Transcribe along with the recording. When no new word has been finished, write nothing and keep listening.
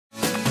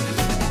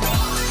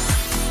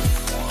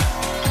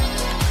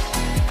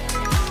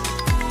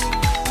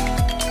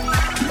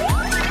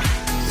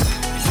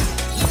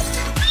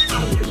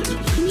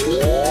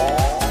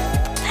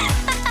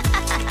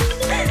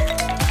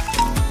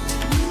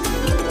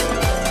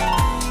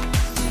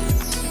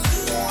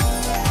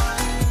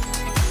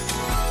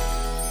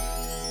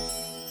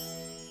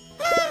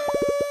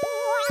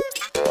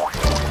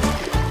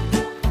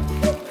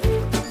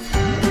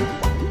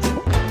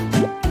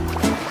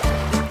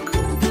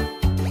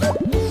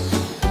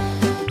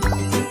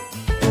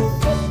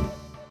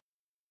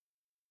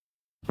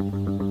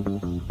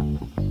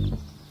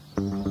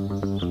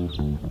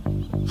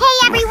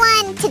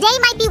Today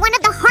might be one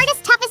of the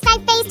hardest, toughest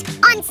I've faced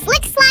on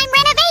Slick Slime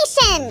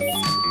renovations!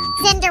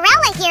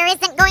 Cinderella here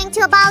isn't going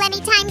to a ball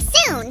anytime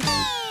soon.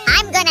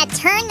 I'm gonna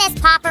turn this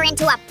pauper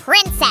into a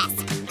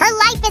princess. Her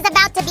life is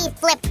about to be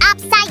flipped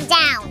upside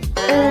down.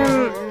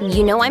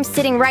 You know I'm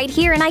sitting right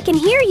here and I can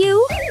hear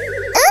you.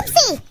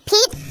 Oopsie!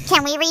 Pete,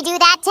 can we redo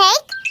that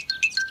take?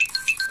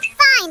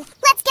 Fine,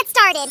 let's get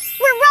started.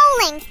 We're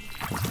rolling.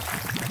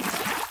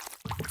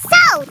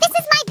 So, this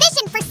is my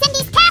vision for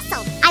Cindy's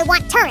castle. I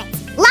want turrets,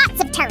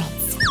 lots of turrets,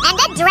 and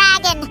a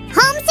dragon.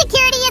 Home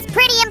security is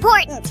pretty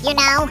important, you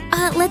know.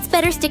 Let's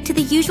better stick to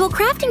the usual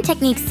crafting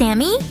techniques,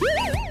 Sammy.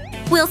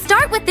 We'll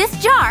start with this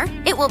jar.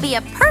 It will be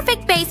a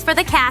perfect base for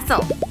the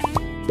castle.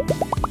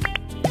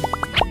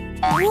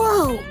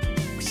 Whoa!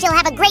 She'll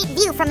have a great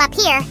view from up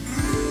here.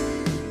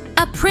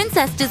 A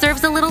princess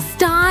deserves a little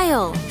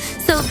style.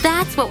 So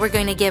that's what we're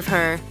going to give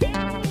her.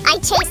 I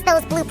chased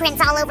those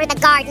blueprints all over the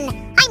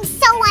garden. I'm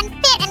so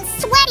unfit and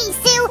sweaty,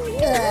 Sue!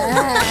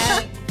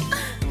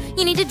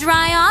 You need to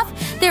dry off?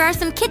 There are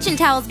some kitchen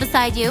towels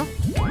beside you.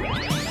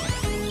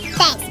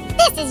 Thanks.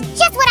 This is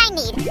just what I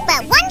need,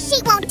 but one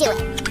sheet won't do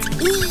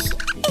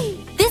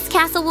it. This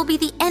castle will be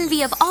the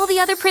envy of all the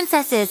other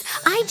princesses.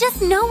 I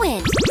just know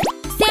it.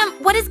 Sam,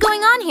 what is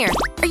going on here?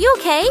 Are you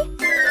okay?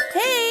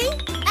 Hey!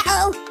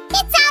 Uh-oh.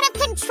 It's out of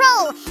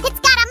control. It's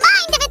got a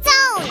mind of its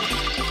own.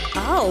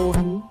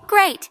 Oh.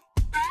 Great.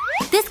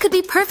 This could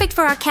be perfect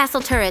for our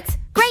castle turrets.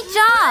 Great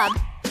job!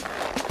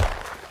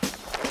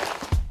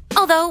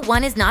 Although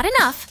one is not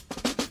enough.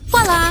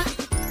 Voila!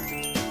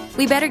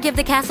 We better give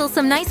the castle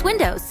some nice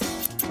windows.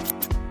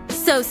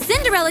 So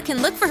Cinderella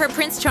can look for her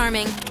Prince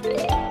Charming.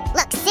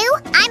 Look, Sue,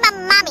 I'm a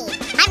mummy.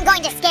 I'm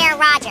going to scare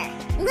Roger.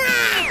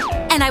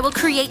 And I will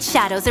create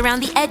shadows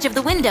around the edge of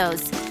the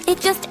windows. It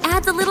just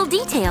adds a little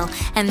detail,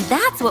 and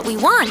that's what we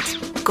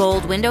want.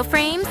 Gold window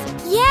frames?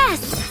 Yes!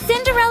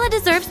 Cinderella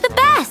deserves the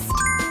best!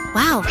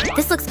 Wow,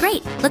 this looks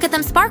great. Look at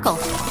them sparkle.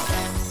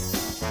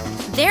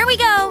 There we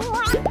go!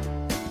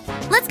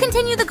 Let's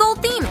continue the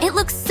gold theme. It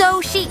looks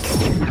so chic.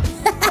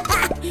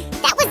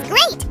 That was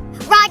great!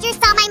 Roger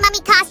saw my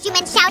mummy costume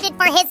and shouted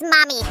for his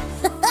mommy.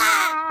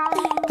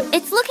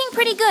 It's looking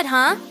pretty good,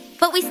 huh?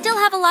 But we still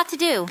have a lot to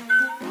do.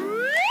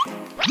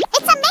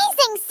 It's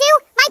amazing, Sue!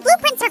 My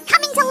blueprints are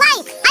coming to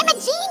life! I'm a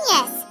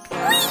genius!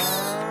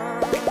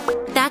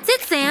 That's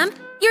it, Sam.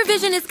 Your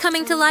vision is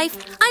coming to life.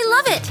 I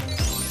love it!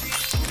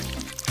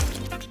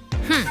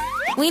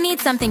 We need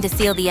something to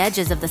seal the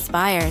edges of the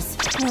spires.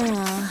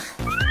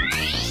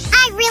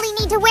 I really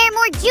need to wear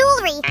more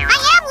jewelry. I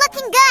am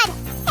looking good.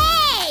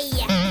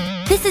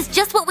 Hey! This is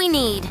just what we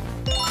need.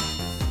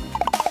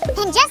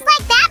 And just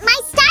like that, my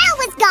style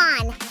was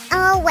gone.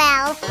 Oh,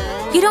 well.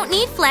 You don't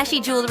need flashy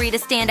jewelry to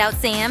stand out,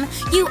 Sam.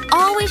 You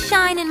always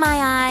shine in my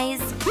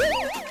eyes.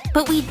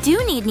 But we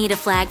do need a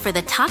flag for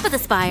the top of the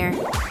spire.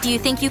 Do you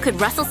think you could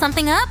rustle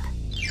something up?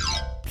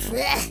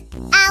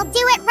 I'll do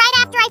it right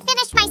after I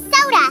finish my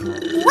soda.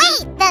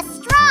 Wait, the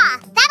straw.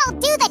 That'll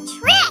do the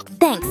trick.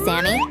 Thanks,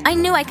 Sammy. I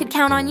knew I could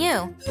count on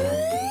you.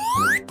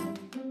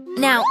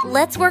 Now,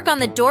 let's work on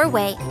the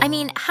doorway. I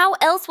mean, how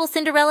else will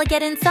Cinderella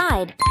get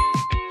inside?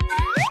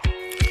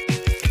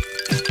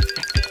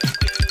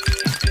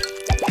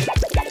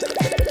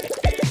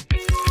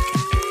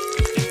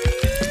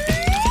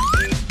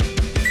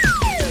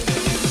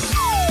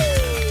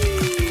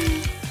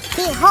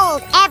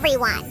 Behold,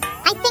 everyone.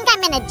 I think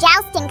I'm in a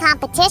jousting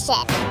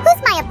competition.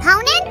 Who's my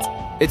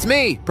opponent? It's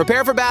me.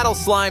 Prepare for battle,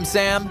 Slime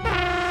Sam.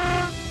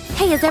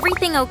 Hey, is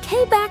everything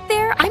okay back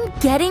there? I'm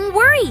getting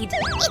worried.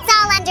 It's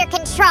all under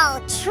control.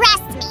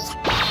 Trust me.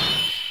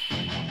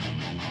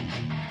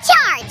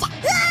 Charge!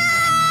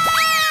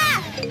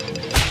 Ah!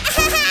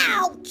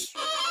 Ouch!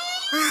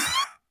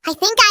 I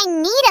think I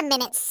need a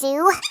minute,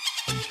 Sue.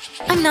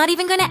 I'm not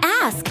even gonna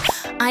ask.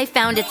 I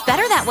found it's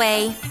better that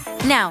way.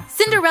 Now,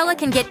 Cinderella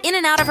can get in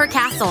and out of her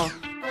castle.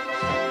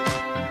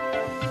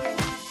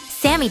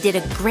 Sammy did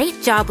a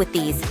great job with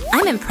these.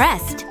 I'm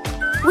impressed.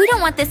 We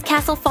don't want this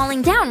castle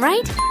falling down,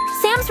 right?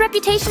 Sam's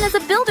reputation as a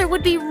builder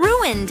would be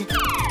ruined.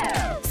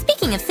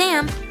 Speaking of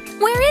Sam,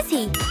 where is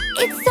he?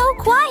 It's so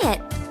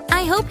quiet.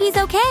 I hope he's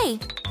okay.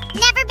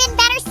 Never been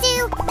better,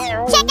 Sue.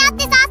 Check out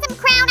this awesome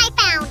crown I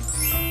found.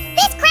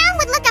 This crown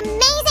would look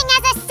amazing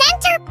as a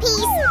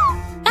centerpiece.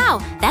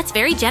 Oh, that's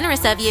very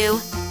generous of you.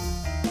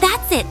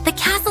 That's it. The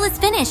castle is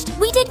finished.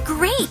 We did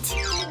great.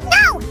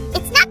 No,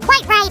 it's not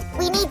quite right.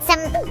 We need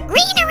some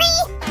greenery.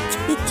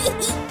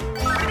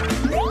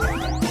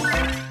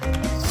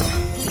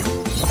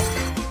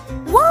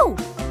 Whoa!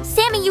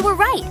 Sammy, you were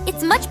right.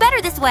 It's much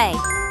better this way.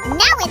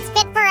 Now it's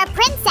fit for a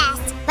princess.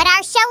 But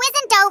our show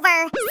isn't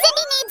over.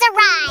 Cindy needs a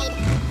ride.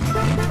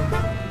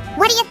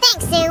 What do you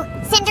think, Sue?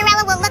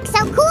 Cinderella will look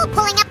so cool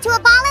pulling up to a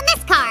ball in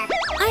this car.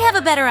 I have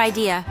a better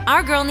idea.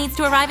 Our girl needs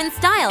to arrive in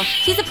style.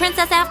 She's a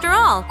princess after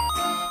all.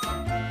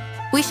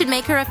 We should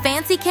make her a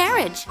fancy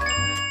carriage.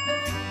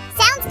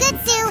 Sounds good,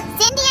 Sue.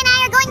 Cindy and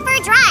I are going for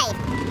a drive.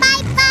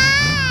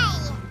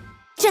 Bye-bye!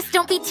 Just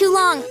don't be too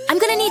long. I'm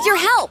gonna need your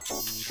help.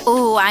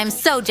 Oh, I'm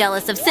so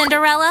jealous of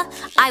Cinderella.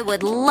 I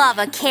would love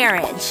a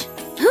carriage.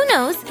 Who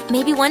knows?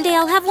 Maybe one day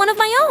I'll have one of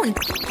my own.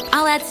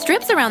 I'll add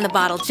strips around the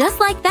bottle just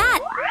like that.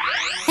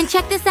 And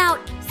check this out.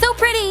 So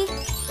pretty.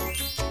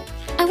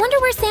 I wonder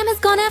where Sam has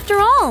gone after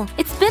all.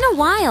 It's been a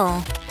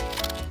while.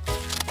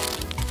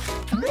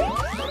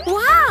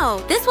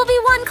 Wow, this will be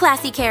one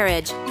classy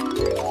carriage.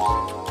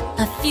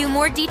 A few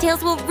more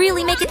details will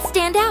really make it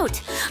stand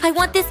out. I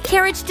want this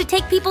carriage to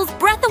take people's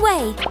breath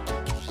away.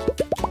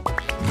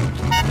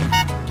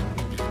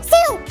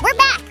 Sue, we're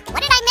back.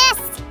 What did I miss?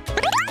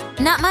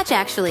 Not much,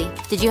 actually.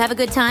 Did you have a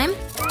good time?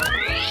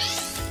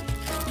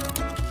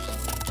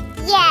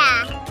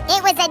 Yeah,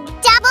 it was a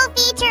double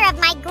feature of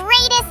my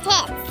greatest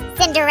hits.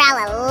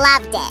 Cinderella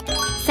loved it.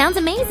 Sounds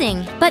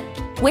amazing. But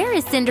where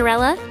is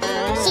Cinderella?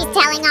 She's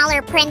telling all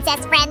her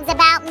princess friends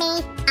about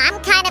me. I'm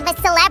kind of a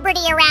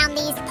celebrity around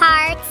these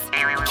parts.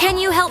 Can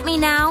you help me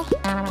now?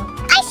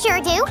 I sure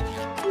do.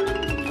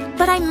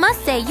 But I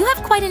must say, you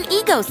have quite an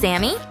ego,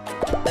 Sammy.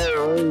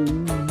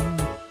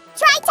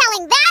 Try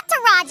telling that to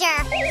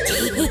Roger.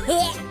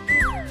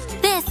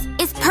 This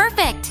is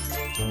perfect.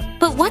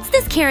 But what's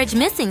this carriage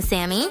missing,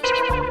 Sammy?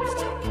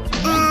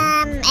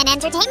 An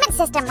entertainment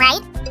system,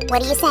 right?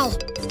 What do you say?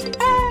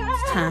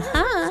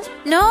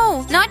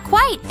 No, not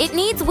quite. It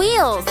needs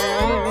wheels.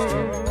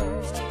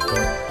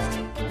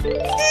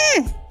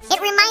 It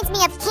reminds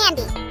me of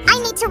candy. I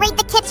need to raid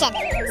the kitchen.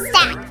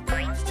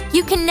 Stack.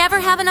 You can never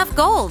have enough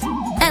gold.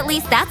 At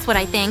least that's what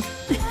I think.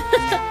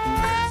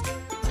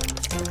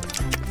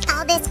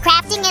 All this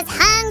crafting is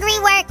hungry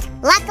work.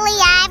 Luckily,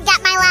 I've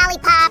got my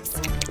lollipops.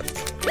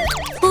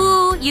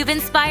 Ooh, you've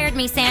inspired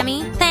me,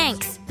 Sammy.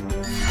 Thanks.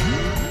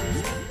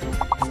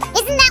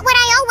 Isn't that what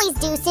I always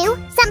do, Sue?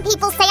 Some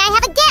people say I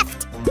have a gift.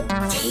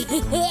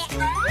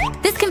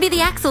 This can be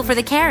the axle for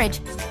the carriage.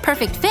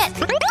 Perfect fit.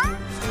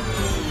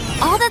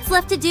 All that's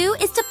left to do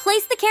is to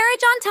place the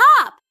carriage on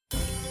top.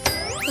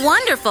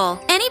 Wonderful.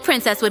 Any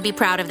princess would be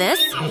proud of this.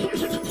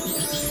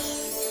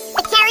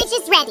 The carriage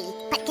is ready,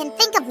 but can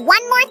think of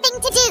one more thing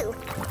to do.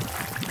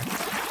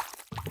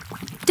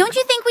 Don't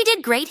you think we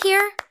did great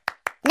here?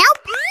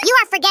 Nope. You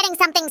are forgetting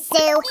something,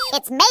 Sue.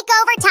 It's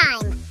makeover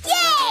time.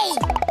 Yay!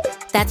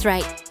 That's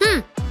right.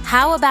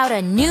 How about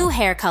a new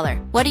hair color?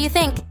 What do you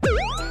think?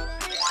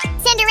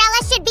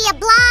 Cinderella should be a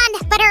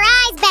blonde, but her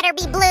eyes better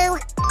be blue.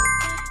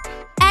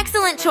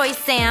 Excellent choice,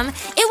 Sam.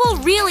 It will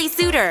really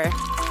suit her.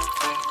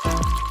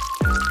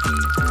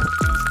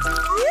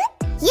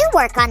 You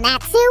work on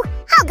that, Sue.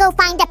 I'll go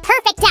find a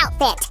perfect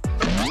outfit.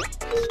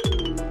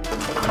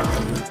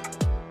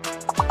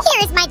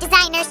 Here's my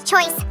designer's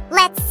choice.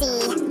 Let's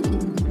see.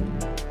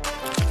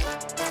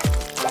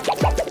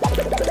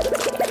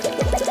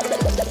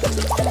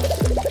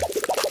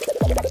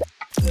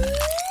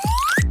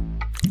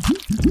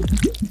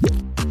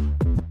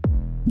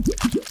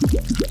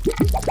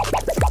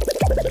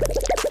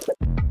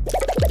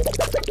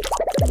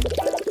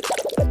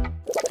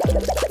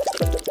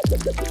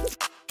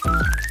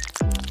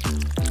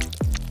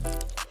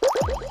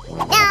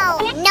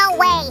 No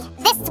way.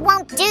 This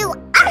won't do.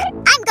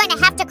 I'm going to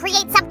have to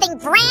create something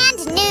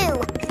brand new.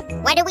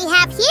 What do we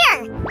have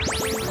here?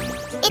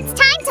 It's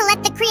time to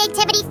let the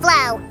creativity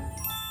flow.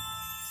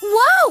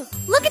 Whoa!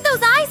 Look at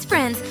those eyes,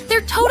 friends.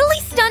 They're totally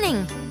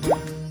stunning.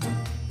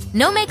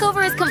 No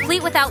makeover is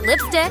complete without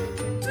lipstick.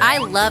 I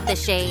love the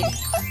shade.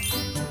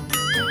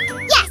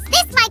 Yes,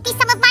 this might be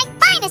some of my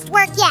finest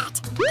work yet.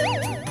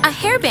 A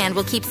hairband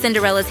will keep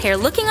Cinderella's hair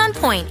looking on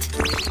point.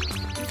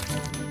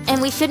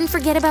 And we shouldn't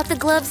forget about the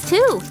gloves,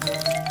 too.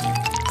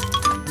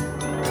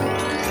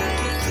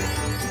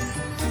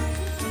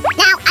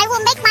 Now I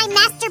will make my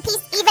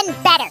masterpiece even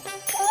better.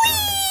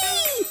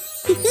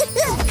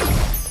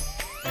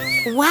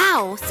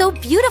 Wow, so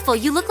beautiful.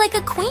 You look like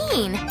a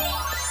queen.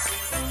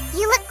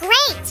 You look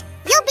great.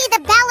 You'll be the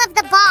belle of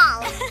the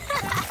ball.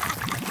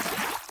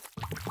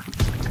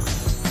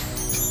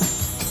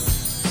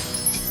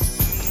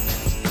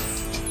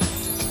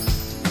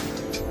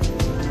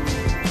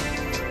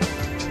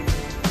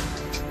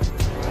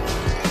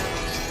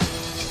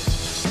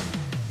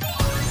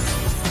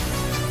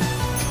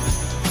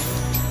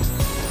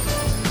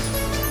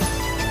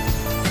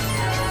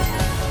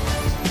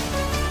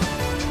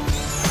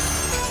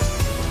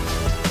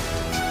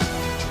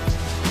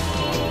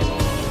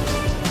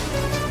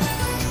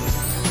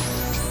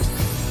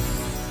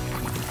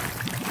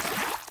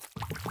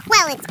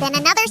 Well, it's been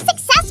another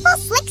successful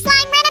Slick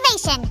Slime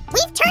renovation.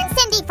 We've turned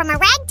Cindy from a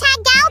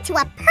ragtag gal to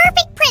a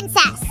perfect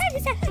princess.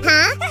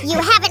 Huh?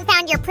 You haven't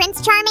found your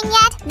Prince Charming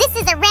yet? This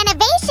is a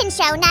renovation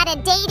show, not a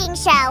dating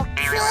show.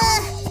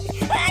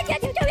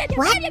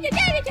 What?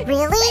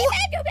 Really?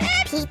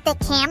 Pete the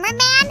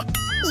cameraman?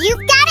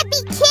 You've gotta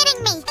be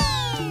kidding me.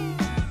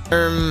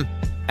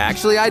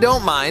 Actually, I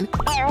don't mind.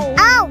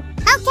 Oh,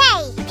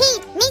 okay.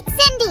 Pete, meet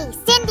Cindy.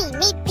 Cindy,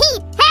 meet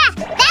Pete. Ha!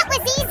 That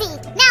was easy.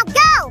 Now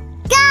go!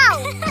 Go!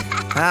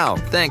 Wow,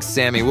 thanks,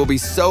 Sammy. We'll be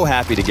so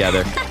happy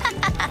together.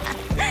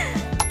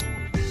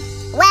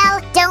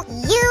 Well, don't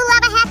you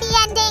love a happy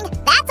ending?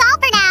 That's all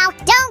for now.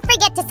 Don't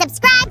forget to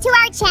subscribe to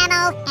our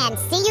channel, and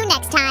see you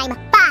next time.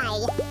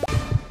 Bye!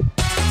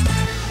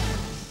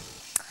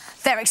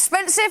 They're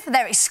expensive. expensive,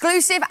 they're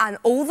exclusive, and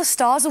all the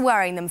stars are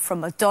wearing them, from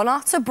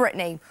Madonna to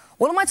Britney.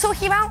 What am I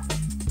talking about?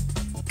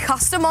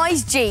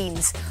 Customised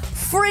jeans.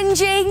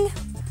 Fringing,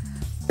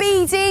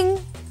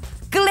 beading,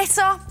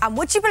 glitter, and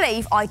would you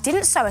believe I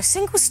didn't sew a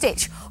single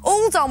stitch,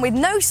 all done with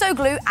no-sew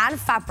glue and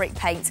fabric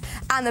paint.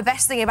 And the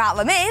best thing about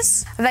them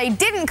is they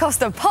didn't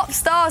cost a pop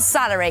star's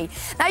salary.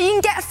 Now, you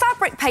can get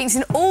fabric paints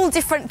in all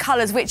different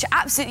colours, which are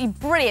absolutely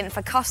brilliant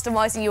for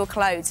customising your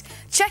clothes.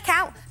 Check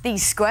out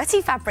these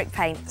squirty fabric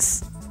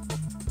paints.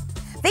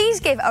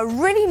 These give a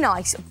really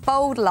nice,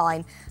 bold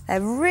line.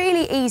 They're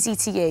really easy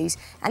to use,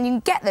 and you can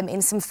get them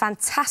in some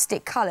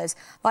fantastic colours,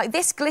 like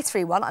this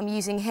glittery one I'm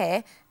using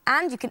here,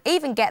 and you can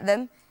even get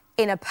them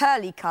in a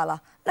pearly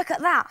colour. Look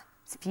at that.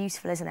 It's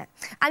beautiful, isn't it?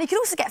 And you can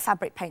also get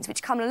fabric paints,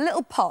 which come in a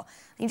little pot,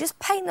 and you just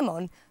paint them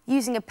on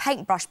using a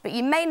paintbrush, but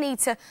you may need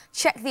to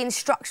check the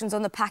instructions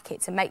on the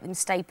packet to make them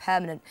stay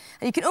permanent.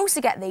 And you can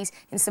also get these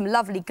in some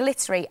lovely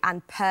glittery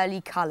and pearly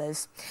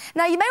colours.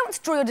 Now, you may want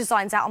to draw your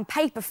designs out on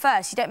paper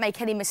first so you don't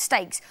make any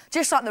mistakes,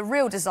 just like the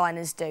real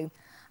designers do.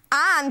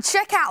 And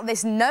check out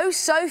this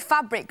no-sew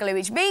fabric glue,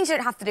 which means you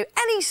don't have to do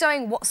any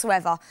sewing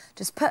whatsoever.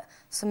 Just put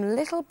some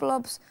little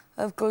blobs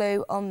of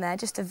glue on there.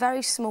 Just a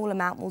very small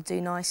amount will do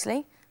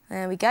nicely.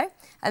 There we go.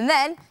 And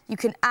then you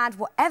can add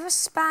whatever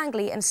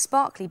spangly and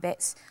sparkly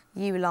bits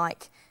you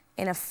like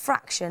in a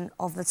fraction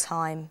of the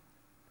time.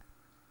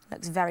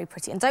 Looks very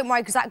pretty. And don't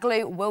worry, because that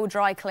glue will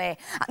dry clear.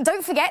 And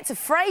don't forget to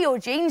fray your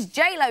jeans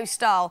J-Lo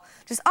style.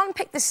 Just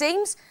unpick the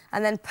seams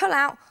and then pull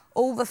out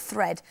all the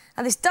thread.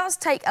 Now, this does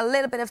take a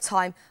little bit of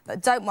time,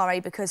 but don't worry,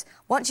 because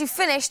once you've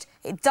finished,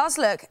 it does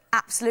look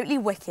absolutely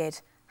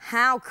wicked.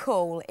 How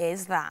cool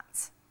is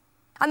that?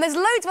 And there's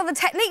loads of other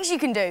techniques you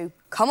can do.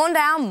 Come on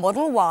down,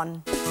 model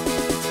 1.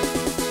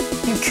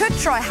 You could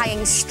try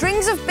hanging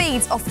strings of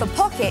beads off the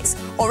pockets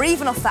or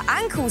even off the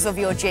ankles of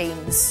your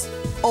jeans.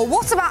 Or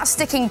what about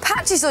sticking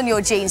patches on your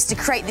jeans to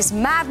create this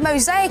mad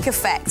mosaic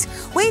effect?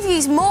 We've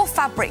used more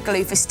fabric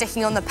glue for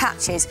sticking on the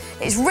patches.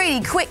 It's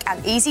really quick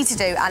and easy to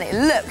do, and it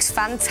looks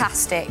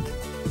fantastic.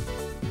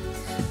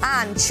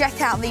 And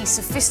check out these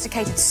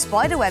sophisticated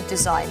spiderweb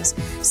designs,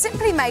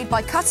 simply made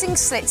by cutting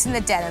slits in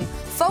the denim,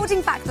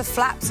 folding back the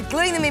flaps,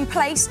 gluing them in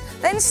place,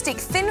 then stick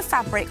thin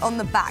fabric on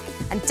the back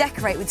and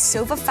decorate with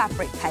silver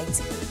fabric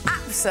paint.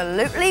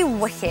 Absolutely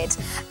wicked.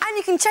 And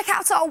you can check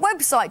out our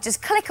website.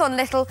 Just click on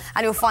Little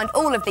and you'll find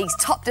all of these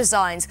top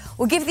designs.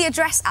 We'll give the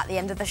address at the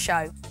end of the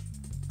show.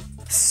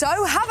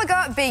 So have a go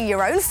at being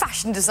your own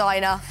fashion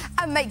designer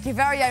and make your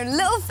very own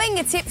little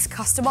fingertips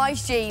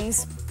customised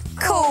jeans.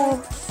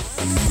 Cool.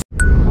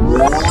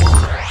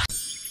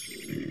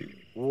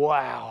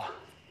 Wow,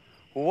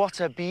 what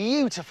a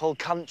beautiful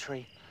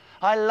country.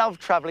 I love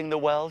travelling the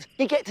world.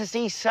 You get to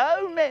see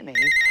so many...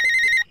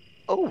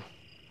 Oh,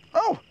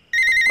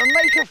 the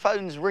Maker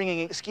phone's ringing,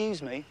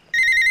 excuse me.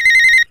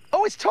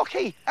 Oh, it's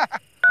Tocky.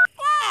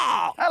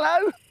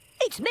 Hello.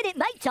 It's Minute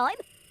Make Time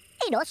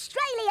in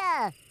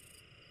Australia.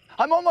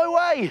 I'm on my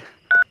way.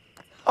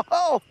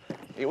 Oh,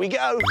 here we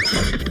go.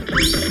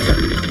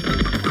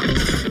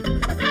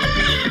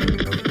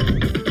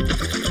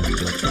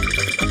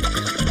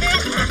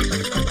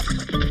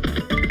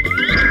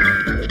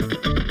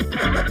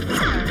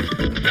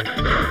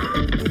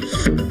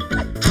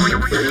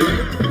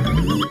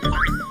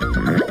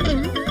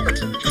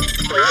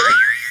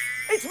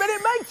 It's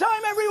Minute Make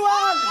Time,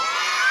 everyone!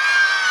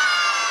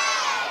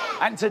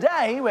 And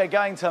today we're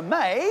going to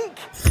make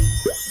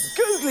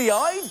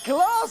googly-eyed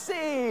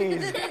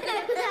glasses.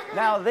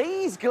 Now,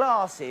 these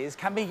glasses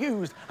can be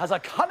used as a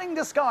cunning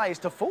disguise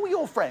to fool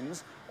your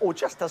friends or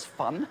just as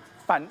fun,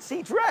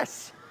 fancy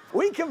dress.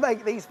 We can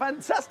make these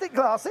fantastic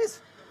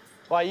glasses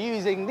by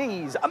using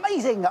these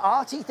amazing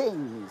arty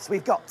things.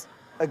 We've got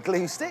a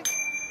glue stick,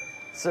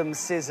 some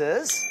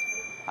scissors,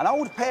 an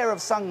old pair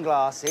of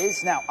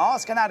sunglasses. Now,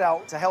 ask an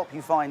adult to help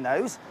you find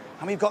those.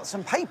 And we've got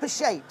some paper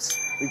shapes.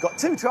 We've got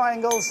 2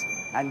 triangles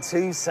and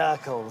 2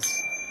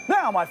 circles.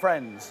 Now, my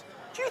friends,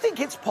 do you think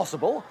it's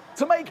possible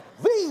to make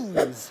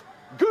these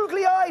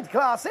googly-eyed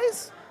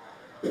glasses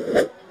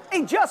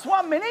in just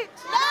 1 minute?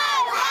 No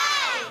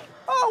way!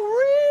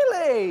 Oh,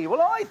 really?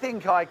 Well, I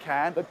think I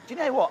can, but do you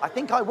know what? I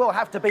think I will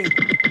have to be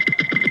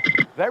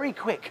very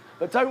quick.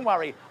 But don't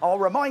worry, I'll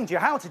remind you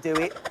how to do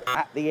it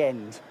at the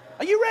end.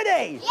 Are you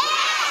ready?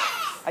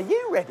 Yes! Are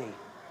you ready?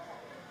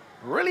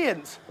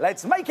 Brilliant.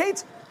 Let's make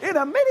it in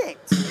a minute.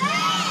 3, 2, 1.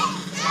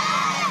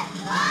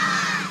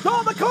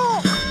 Start the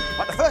clock.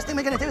 But the first thing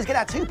we're going to do is get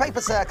our 2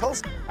 paper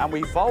circles and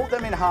we fold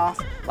them in half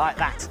like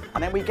that.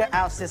 And then we get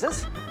our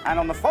scissors and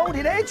on the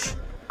folded edge,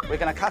 we're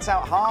going to cut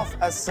out half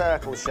a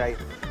circle shape.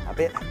 A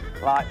bit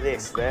like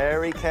this,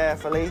 very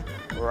carefully,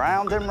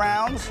 round and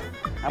round.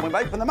 And when we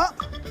open them up,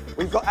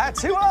 we've got our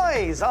 2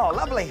 eyes. Oh,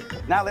 lovely.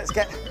 Now let's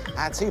get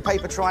our 2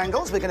 paper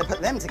triangles. We're going to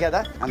put them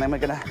together and then we're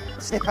going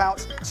to snip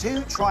out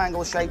 2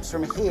 triangle shapes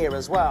from here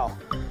as well.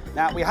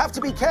 Now, we have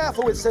to be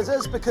careful with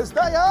scissors because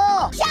they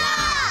are...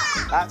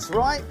 Yeah! That's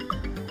right.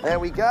 There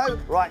we go.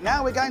 Right,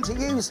 now we're going to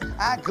use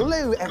our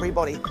glue,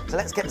 everybody. So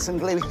let's get some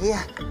glue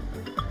here.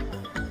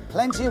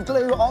 Plenty of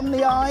glue on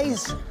the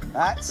eyes.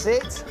 That's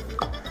it.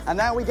 And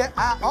now we get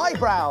our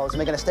eyebrows. And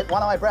we're going to stick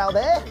one eyebrow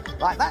there,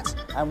 like that,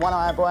 and one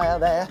eyebrow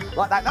there,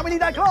 like that. Now we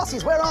need our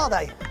glasses. Where are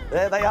they?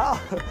 There they are.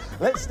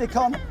 Let's stick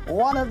on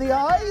one of the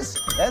eyes.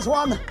 There's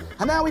one.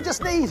 And now we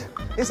just need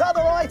this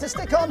other eye to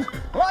stick on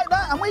like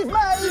that. And we've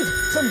made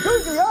some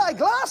googly eye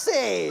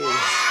glasses.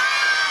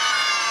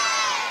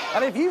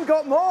 And if you've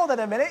got more than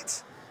a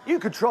minute, you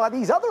could try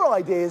these other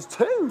ideas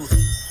too.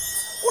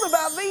 What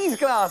about these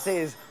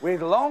glasses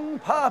with long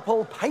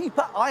purple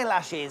paper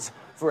eyelashes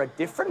for a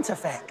different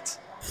effect?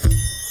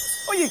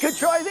 Or you could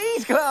try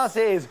these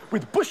glasses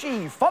with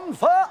bushy fun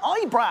fur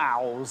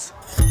eyebrows.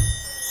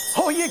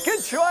 Or you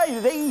could try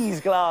these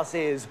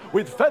glasses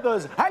with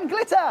feathers and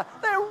glitter.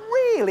 They're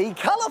really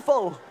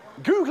colourful.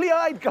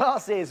 Googly-eyed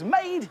glasses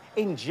made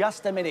in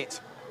just a minute.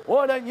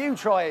 Why don't you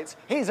try it?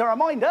 Here's a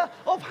reminder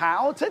of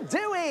how to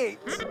do it.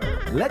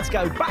 Let's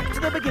go back to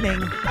the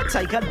beginning and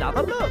take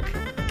another look.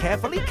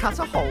 Carefully cut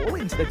a hole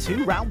into the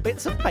 2 round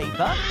bits of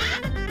paper.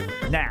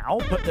 Now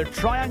put the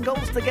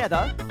triangles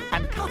together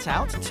and cut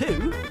out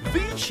 2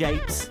 V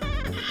shapes.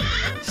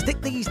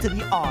 Stick these to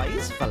the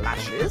eyes for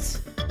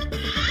lashes.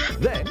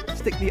 Then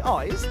stick the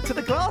eyes to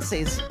the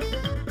glasses.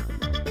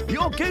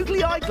 Your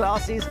googly eye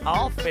glasses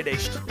are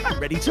finished and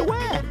ready to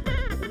wear.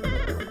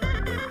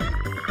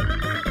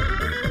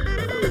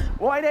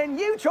 Why don't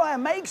you try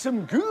and make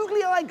some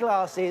googly eye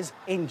glasses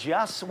in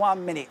just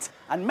 1 minute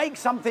and make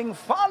something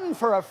fun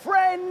for a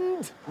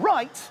friend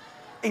right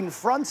in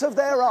front of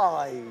their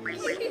eyes.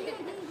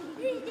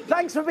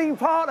 Thanks for being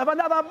part of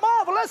another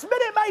marvellous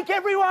Minute Make,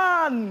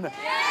 everyone!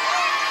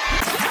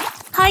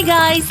 Hi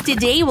guys,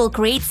 today we'll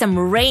create some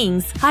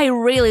rings. I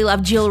really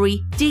love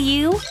jewelry. Do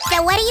you?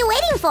 So what are you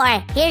waiting for?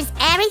 Here's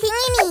everything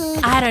you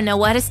need. I don't know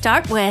what to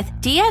start with.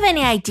 Do you have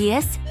any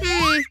ideas?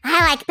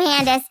 I like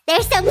pandas.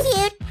 They're so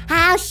cute.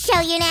 I'll show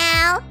you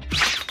now.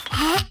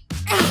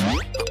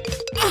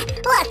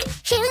 Look,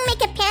 should we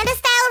make a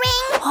panda-style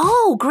ring?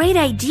 Oh, great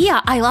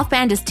idea. I love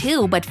pandas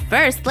too, but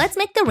first let's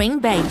make the ring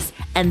base.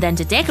 And then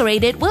to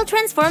decorate it, we'll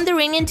transform the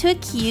ring into a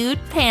cute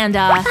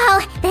panda.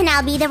 Oh, then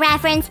I'll be the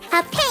reference.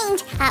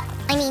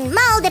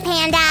 Mold a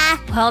panda.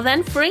 Well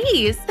then,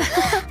 freeze.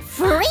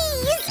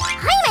 Freeze?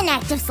 I'm an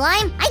active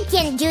slime. I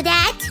can't do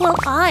that. Well,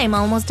 I'm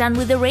almost done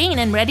with the ring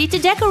and ready to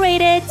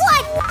decorate it.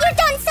 What? You're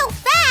done so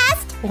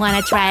fast?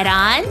 Wanna try it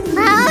on?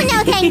 Oh,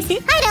 no thanks.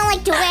 I don't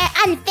like to wear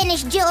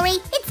unfinished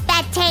jewelry. It's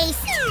bad taste.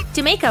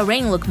 To make a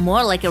ring look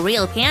more like a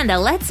real panda,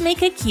 let's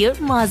make a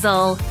cute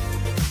muzzle.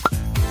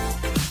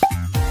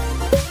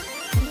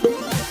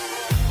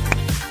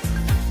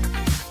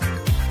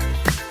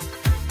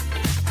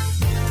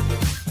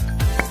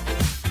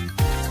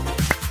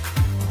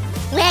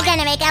 We're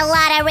gonna make a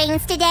lot of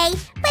rings today.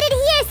 Put it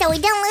here so we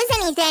don't lose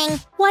anything.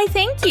 Why,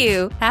 thank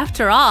you.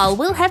 After all,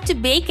 we'll have to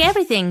bake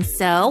everything,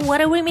 so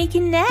what are we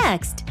making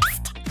next?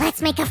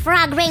 Let's make a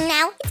frog ring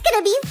now. It's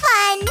gonna be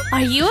fun.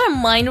 Are you a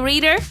mind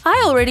reader?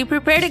 I already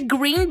prepared a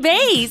green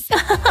base.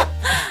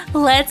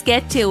 Let's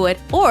get to it,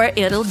 or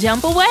it'll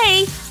jump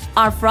away.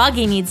 Our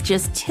froggy needs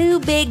just 2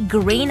 big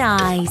green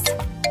eyes.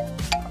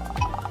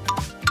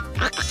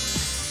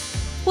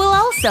 We'll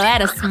also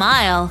add a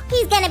smile.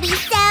 He's gonna be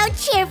so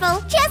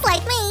cheerful, just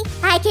like me.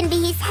 I can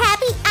be his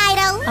happy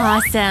idol.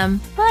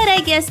 Awesome. But I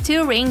guess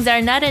 2 rings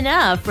are not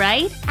enough,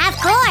 right? Of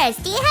course.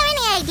 Do you have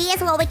any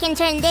ideas what we can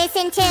turn this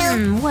into?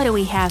 What do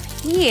we have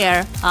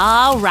here?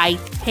 All right,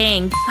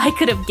 pink. I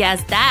could have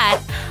guessed that.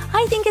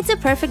 I think it's a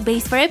perfect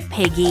base for a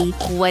piggy.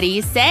 What do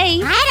you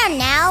say? I don't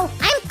know.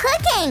 I'm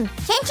cooking.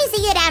 Can't you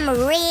see that I'm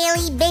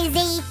really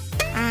busy?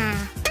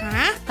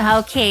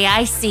 Okay,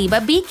 I see,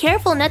 but be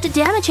careful not to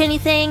damage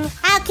anything.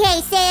 Okay,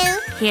 Sue.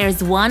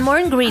 Here's one more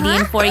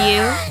ingredient for you.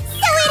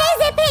 So it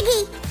is a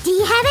piggy. Do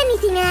you have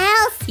anything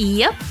else?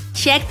 Yep,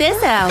 check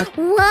this out.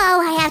 Whoa,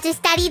 I have to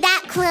study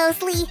that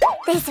closely.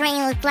 This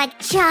ring looks like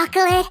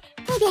chocolate.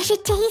 Maybe I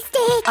should taste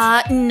it.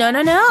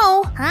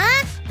 No.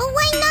 Huh? But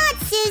why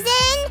not,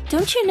 Susan?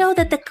 Don't you know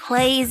that the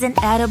clay isn't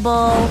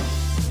edible?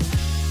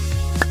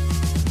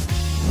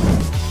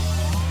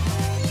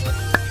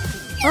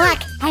 Look,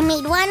 I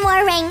made one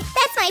more ring.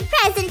 That's my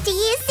present to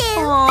you, Sue.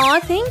 Aw,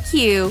 thank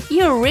you.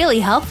 You're really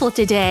helpful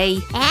today.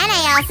 And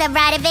I also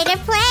brought a bigger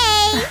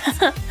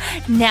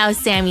plate. Now,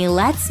 Sammy,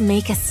 let's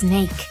make a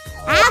snake.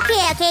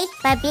 Okay,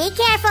 but be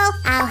careful.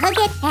 I'll hook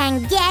it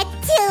and get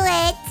to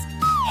it.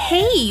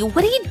 Hey,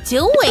 what are you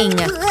doing?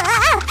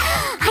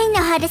 I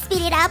know how to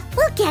speed it up.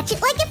 We'll catch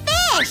it like a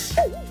fish.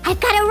 I've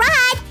got a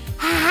rod.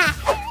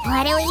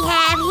 What do we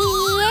have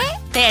here?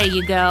 There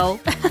you go.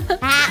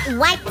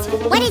 What?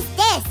 What is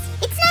this?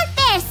 It's not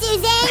fair,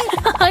 Susan.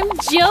 I'm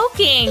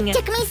joking. It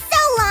took me so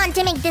long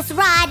to make this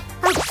rod.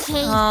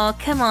 Okay. Oh,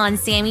 come on,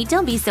 Sammy.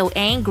 Don't be so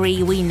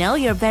angry. We know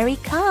you're very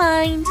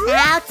kind.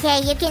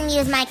 Okay, you can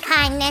use my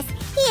kindness.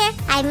 Here,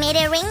 I made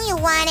a ring you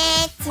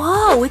wanted.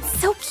 Whoa, it's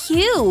so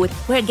cute.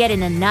 We're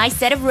getting a nice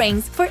set of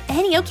rings for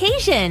any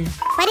occasion.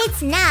 But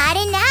it's not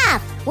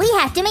enough. We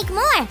have to make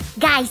more.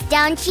 Guys,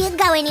 don't you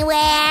go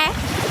anywhere.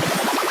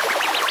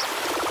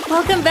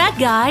 Welcome back,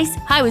 guys.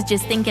 I was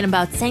just thinking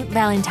about St.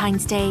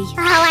 Valentine's Day. Oh,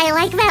 I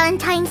like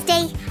Valentine's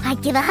Day.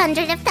 I'd give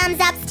 100 of thumbs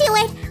ups to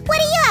it. What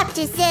are you up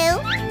to, Sue?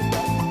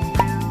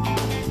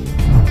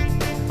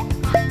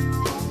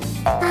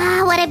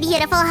 Ah, what a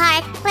beautiful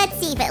heart. Let's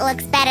see if it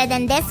looks better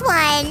than this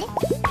one.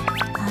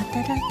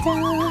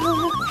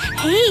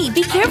 Hey,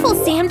 be careful,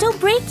 Sam. Don't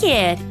break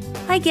it.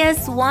 I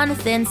guess one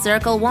thin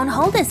circle won't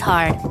hold this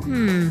heart.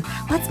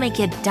 Let's make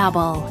it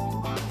double.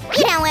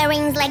 You don't wear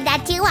rings like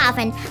that too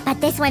often, but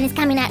this one is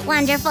coming out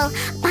wonderful.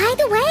 By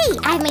the way,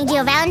 I've made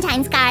you a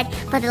Valentine's card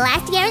for the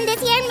last year and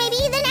this year and maybe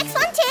the next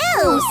one too.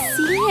 Oh,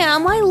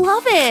 Sam, I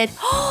love it.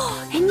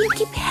 And you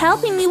keep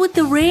helping me with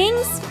the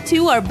rings?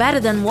 2 are better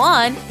than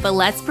 1, but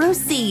let's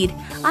proceed.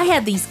 I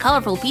have these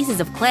colorful pieces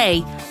of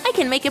clay. I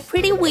can make a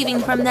pretty weaving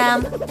from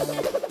them.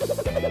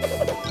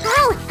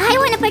 Oh, I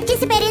want to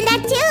participate in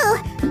that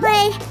too.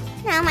 But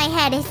now my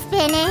head is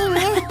spinning.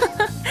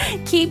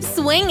 Keep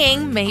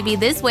swinging. Maybe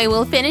this way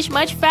we'll finish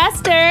much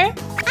faster.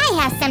 I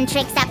have some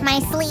tricks up my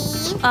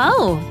sleeve.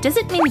 Oh, does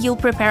it mean you'll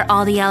prepare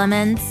all the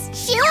elements?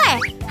 Sure,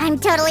 I'm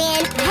totally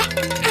in.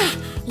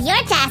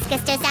 Your task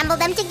is to assemble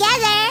them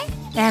together.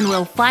 And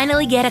we'll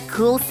finally get a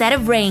cool set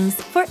of rings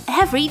for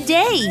every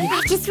day.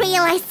 I just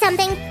realized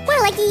something.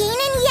 We're like yin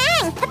and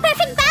yang, a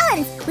perfect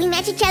balance. We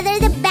match each other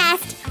the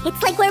best.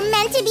 It's like we're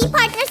meant to be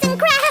partners in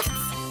crafts.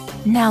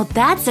 Now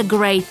that's a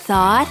great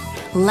thought.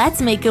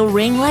 Let's make a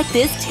ring like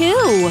this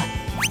too.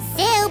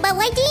 Sue, but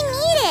why do you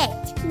need it?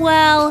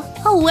 Well,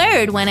 I'll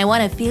wear it when I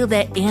want to feel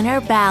the inner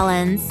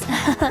balance.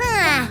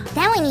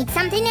 Then we need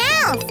something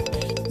else.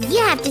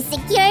 You have to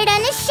secure it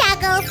on the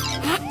shackles.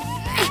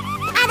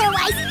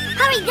 Otherwise,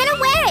 how are you gonna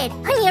wear it?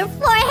 On your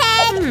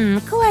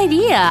forehead? Cool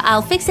idea.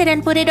 I'll fix it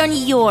and put it on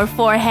your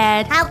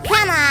forehead. Oh,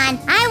 come on.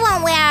 I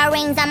won't wear our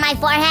rings on my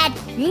forehead.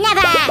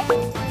 Never!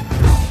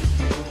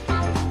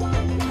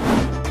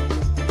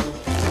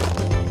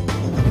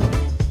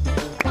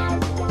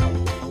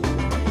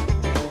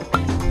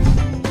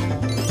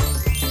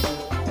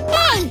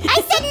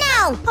 I said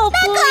no! Oh,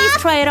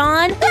 please try it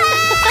on.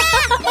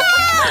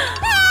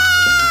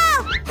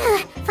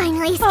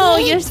 Finally, Oh,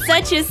 you're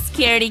such a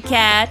scaredy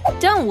cat.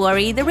 Don't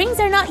worry, the rings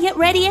are not yet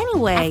ready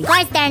anyway. Of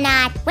course they're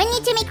not. We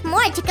need to make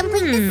more to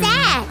complete the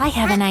set. I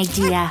have an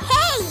idea.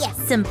 Hey!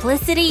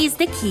 Simplicity is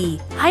the key.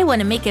 I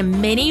want to make a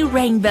mini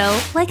rainbow,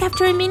 like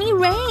after a mini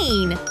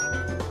rain.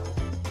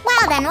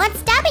 Well then, what's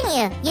stopping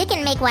you? You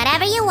can make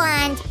whatever you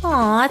want.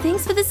 Aw,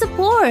 thanks for the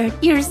support.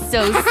 You're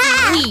so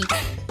sweet.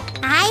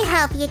 I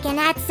hope you can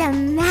add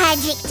some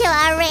magic to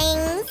our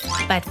rings.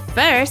 But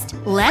first,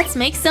 let's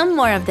make some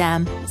more of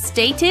them.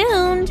 Stay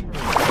tuned.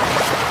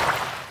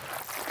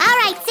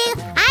 Alright, Sue.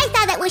 I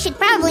thought that we should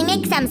probably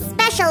make some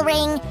special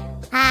ring.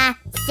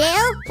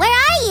 Sue? Where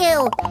are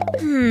you?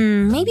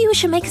 Maybe we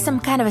should make some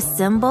kind of a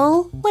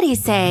symbol? What do you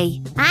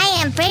say? I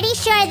am pretty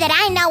sure that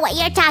I know what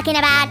you're talking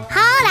about.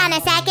 Hold on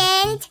a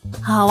second.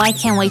 Oh, I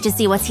can't wait to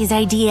see what's his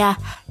idea.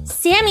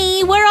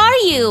 Sammy, where are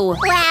you?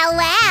 Well,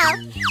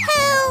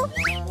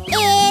 who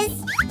is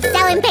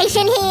so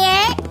impatient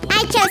here?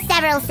 I chose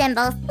several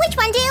symbols. Which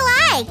one do you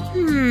like?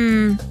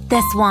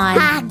 This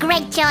one.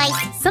 Great choice.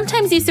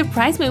 Sometimes you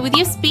surprise me with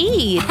your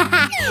speed.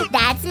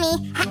 That's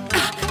me.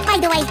 By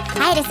the way,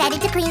 I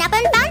decided to clean up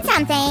and found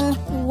something.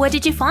 What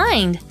did you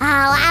find?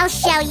 Oh, I'll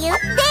show you.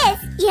 This!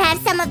 You have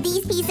some of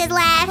these pieces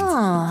left.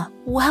 Oh,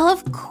 well,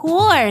 of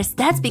course.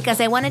 That's because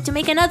I wanted to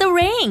make another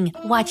ring.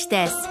 Watch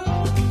this.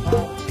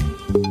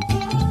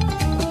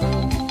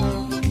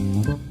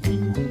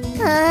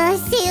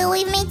 Sue,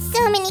 we've made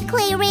so many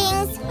clay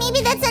rings.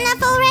 Maybe that's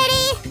enough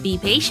already? Be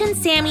patient,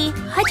 Sammy.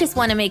 I just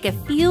want to make a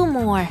few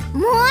more.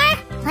 More?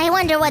 I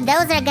wonder what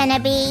those are gonna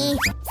be.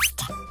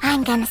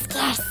 I'm gonna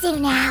scare Sue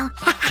now.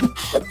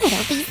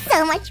 It'll be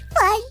so much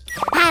fun.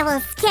 I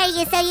will scare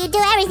you so you do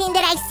everything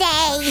that I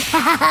say.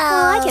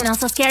 Oh, I can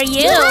also scare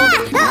you.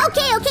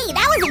 Okay,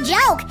 that was a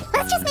joke.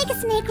 Let's just make a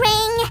snake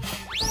ring.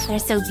 They're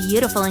so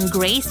beautiful and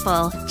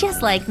graceful,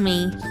 just like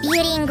me.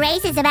 Beauty and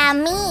grace is about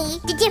me.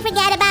 Did you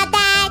forget about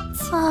that?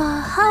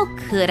 Oh, how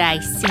could I,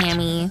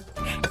 Sammy?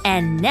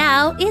 And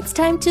now it's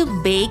time to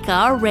bake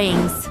our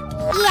rings.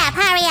 Yep,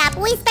 hurry up.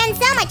 We spend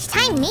so much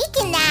time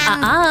making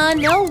them.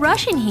 No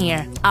rush in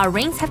here. Our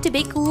rings have to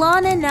bake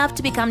long enough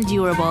to become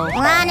durable.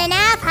 Long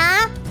enough,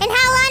 huh? And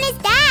how long is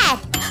that?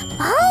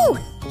 Oh,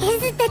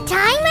 is it the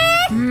timer?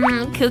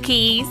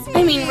 Cookies.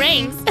 I mean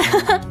rings.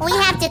 We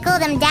have to cool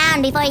them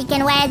down before you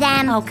can wear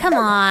them. Oh, come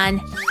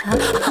on.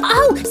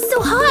 Oh,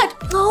 so hot.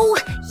 Oh,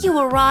 you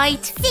were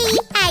right. See,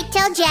 I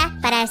told ya.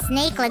 But our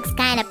snake looks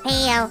kind of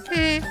pale.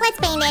 Let's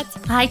paint it.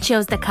 I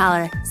chose the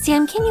color.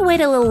 Sam, can you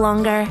wait a little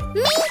longer?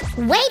 Me?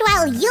 Wait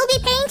while you'll be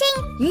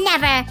painting?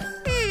 Never.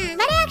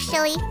 But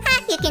actually,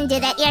 you can do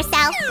that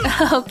yourself.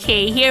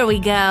 Okay, here we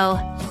go.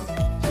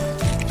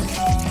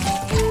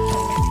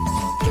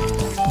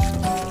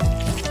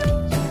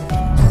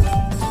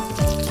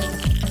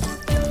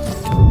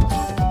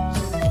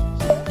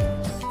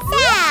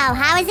 So,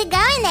 how is it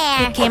going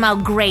there? It came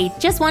out great.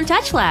 Just one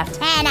touch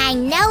left. And I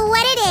know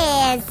what it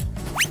is.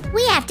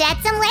 We have to add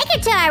some lacquer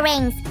to our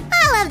rings.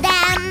 All of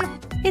them.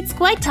 It's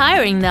quite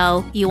tiring,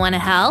 though. You want to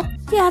help?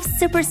 You have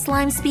super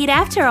slime speed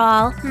after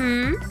all.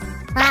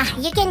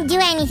 You can do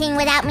anything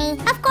without me.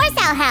 Of course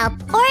I'll help.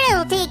 Or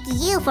it'll take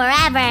you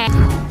forever.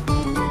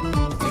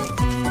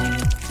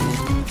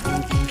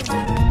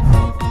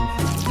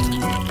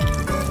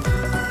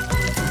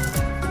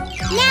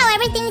 Now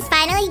everything's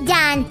finally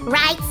done.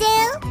 Right,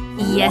 Sue?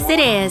 Yes, it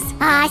is.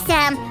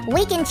 Awesome.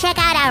 We can check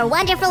out our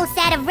wonderful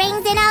set of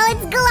rings in all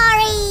its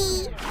glory.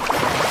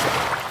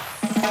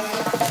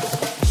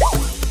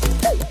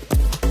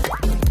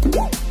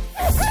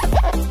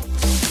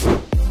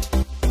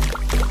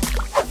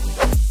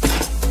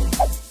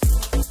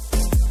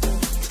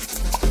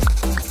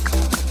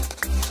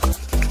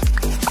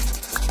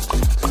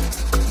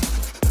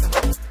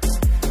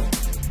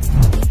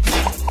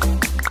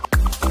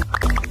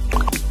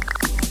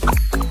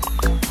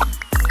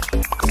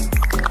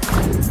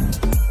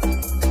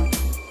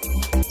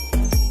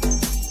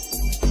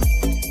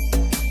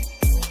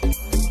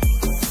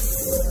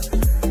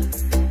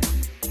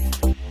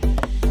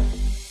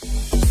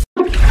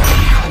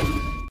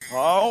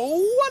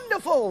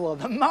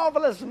 The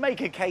Marvelous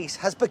Maker case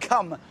has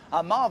become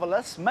a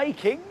marvelous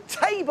making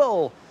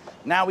table.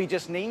 Now we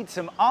just need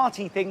some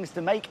arty things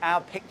to make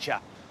our picture.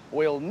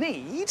 We'll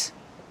need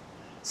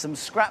some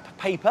scrap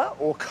paper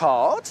or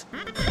card,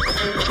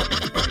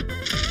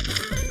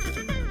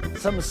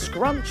 some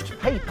scrunched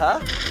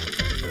paper,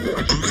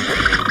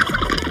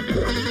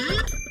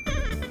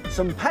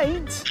 some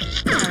paint,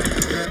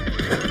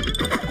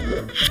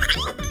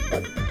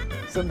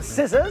 some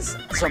scissors,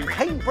 some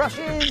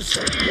paintbrushes,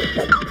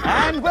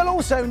 and we'll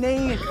also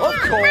need, of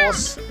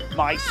course,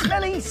 my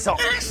smelly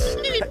socks.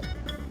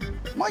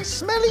 My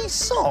smelly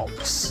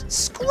socks?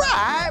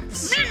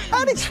 Scraps?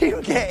 How did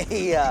you get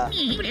here?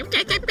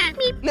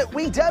 Look,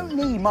 we don't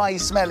need my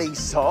smelly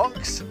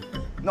socks.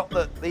 Not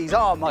that these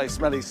are my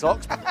smelly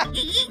socks.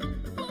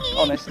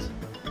 Honest.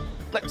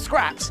 Look,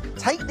 Scraps,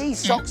 take these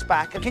socks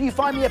back, and can you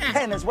find me a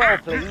pen as well,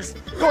 please?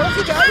 Go on, off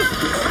you go.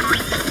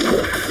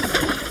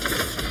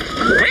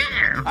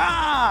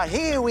 Ah,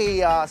 here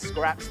we are,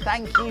 Scraps.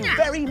 Thank you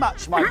very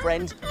much, my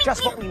friend.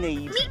 Just what we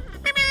need.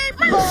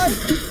 Bye.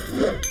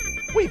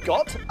 We've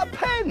got a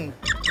pen.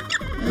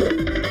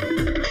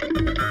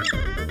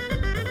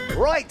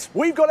 Right,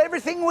 we've got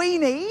everything we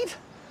need.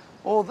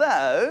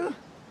 Although,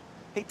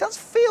 it does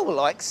feel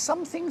like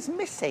something's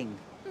missing.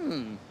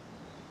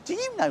 Do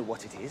you know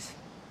what it is?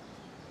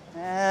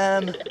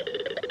 I'm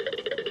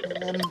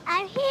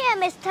here,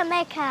 Mr.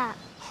 Maker.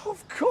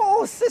 Of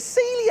course,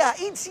 Cecilia,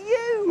 it's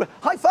you.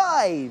 High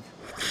five.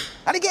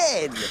 And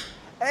again.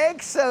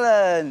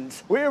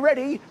 Excellent. We're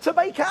ready to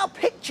make our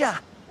picture.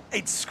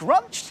 It's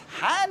scrunched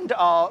hand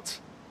art.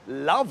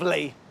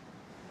 Lovely.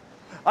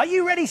 Are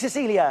you ready,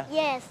 Cecilia?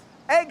 Yes.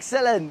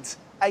 Excellent.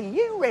 Are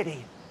you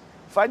ready?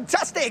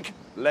 Fantastic.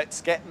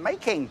 Let's get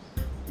making.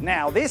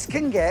 Now, this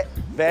can get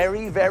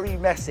very, very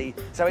messy,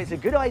 so it's a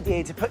good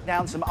idea to put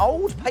down some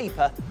old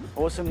paper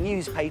or some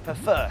newspaper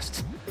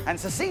first. And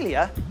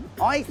Cecilia,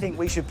 I think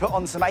we should put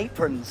on some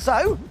aprons,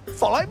 so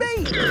follow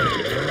me.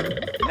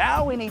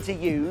 Now we need to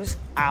use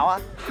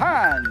our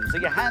hands. Are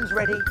your hands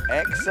ready?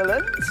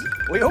 Excellent.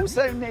 We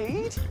also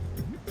need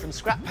some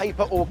scrap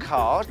paper or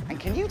card. And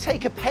can you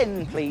take a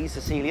pen, please,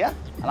 Cecilia?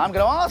 And I'm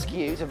going to ask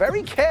you to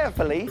very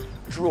carefully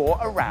draw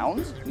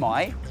around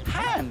my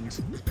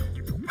hand.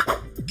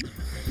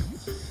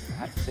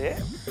 That's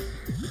it.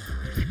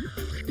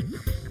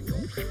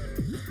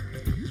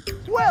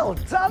 Well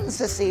done,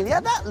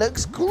 Cecilia. That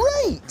looks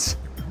great.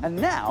 And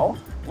now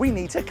we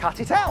need to cut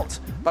it out.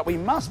 But we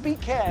must be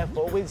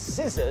careful with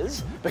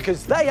scissors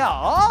because they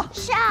are...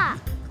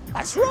 sharp.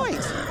 That's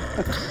right.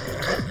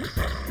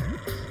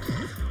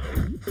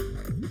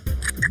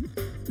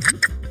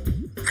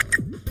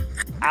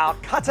 Our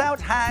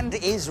cutout hand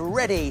is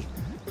ready.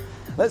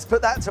 Let's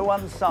put that to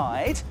one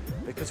side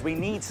because we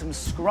need some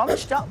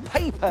scrunched up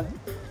paper.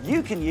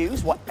 You can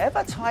use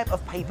whatever type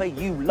of paper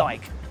you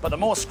like, but the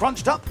more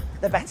scrunched up,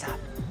 the better.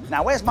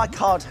 Now, where's my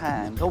card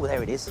hand? Oh,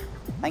 there it is.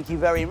 Thank you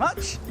very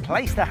much.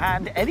 Place the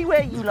hand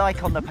anywhere you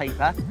like on the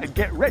paper and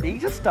get ready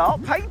to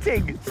start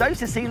painting. So,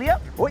 Cecilia,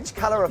 which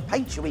colour of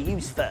paint should we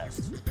use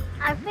first?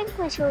 I think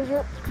we should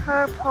use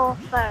purple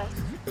first.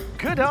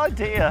 Good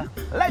idea.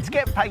 Let's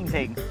get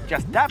painting.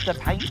 Just dab the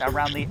paint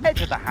around the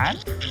edge of the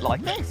hand,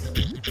 like this.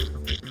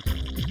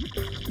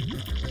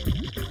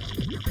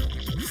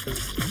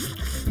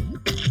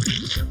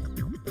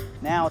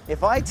 Now,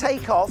 if I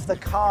take off the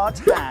card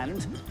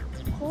hand...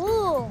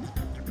 Ooh.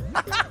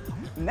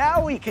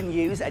 Now we can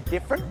use a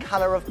different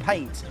colour of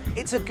paint.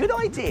 It's a good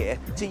idea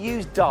to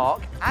use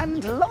dark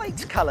and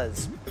light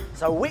colours.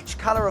 So which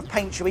colour of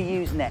paint should we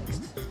use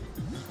next?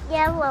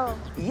 Yellow.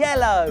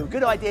 Yellow.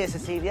 Good idea,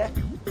 Cecilia.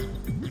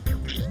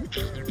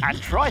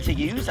 And try to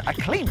use a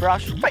clean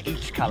brush for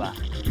each colour.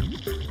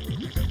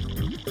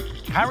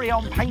 Carry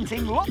on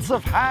painting lots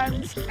of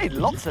hands in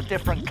lots of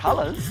different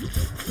colours.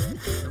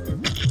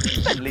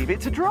 Then leave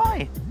it to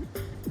dry.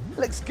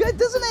 Looks good,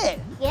 doesn't it?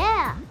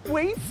 Yeah.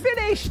 We've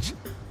finished.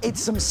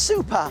 It's some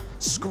super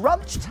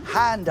scrunched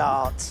hand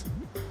art.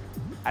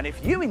 And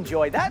if you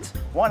enjoy that,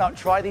 why not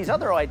try these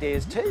other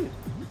ideas too?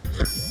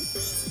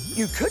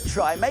 You could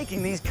try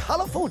making these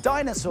colourful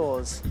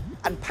dinosaurs.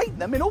 and paint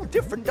them in all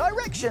different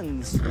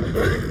directions.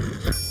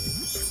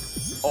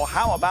 Or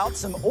how about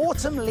some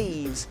autumn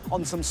leaves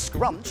on some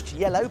scrunched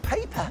yellow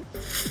paper?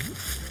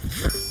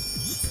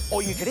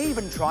 Or you could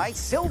even try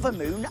silver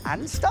moon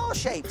and star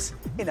shapes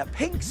in a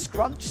pink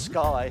scrunched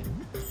sky.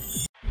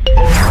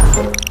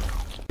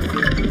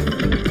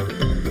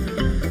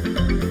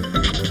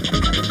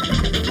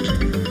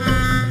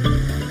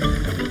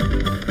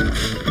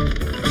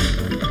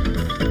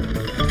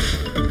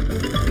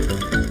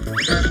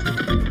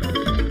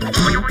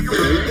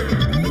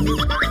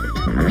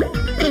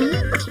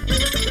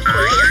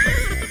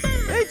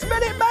 It's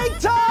Minute Make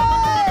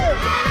time!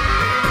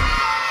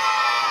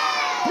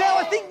 Now,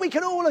 I think we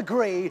can all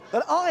agree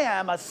that I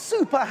am a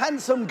super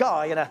handsome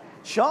guy in a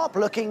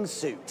sharp-looking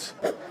suit.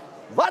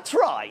 That's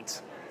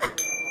right.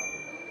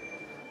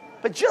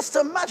 But just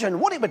imagine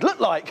what it would look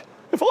like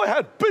if I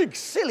had big,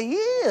 silly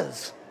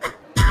ears.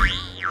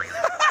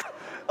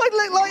 I'd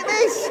look like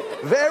this.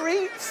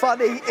 Very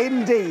funny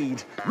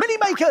indeed. Mini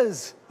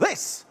Makers,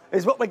 this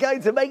is what we're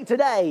going to make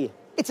today.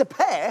 It's a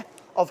pair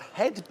of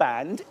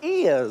headband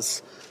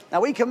ears. Now,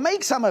 we can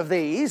make some of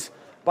these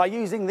by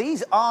using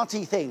these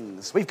arty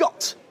things. We've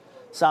got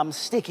some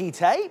sticky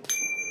tape,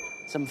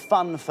 some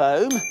fun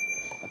foam,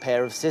 a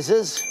pair of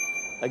scissors,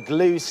 a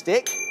glue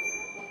stick,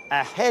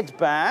 a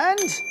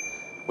headband,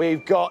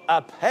 we've got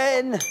a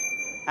pen,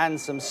 and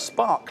some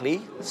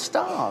sparkly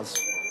stars.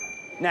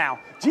 Now,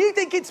 do you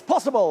think it's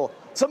possible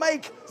to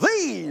make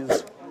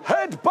these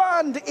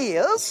headband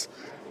ears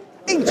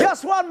in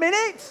just 1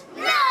 minute?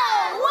 No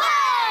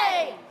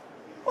way!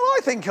 Well, I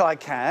think I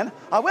can.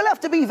 I will have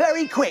to be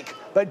very quick,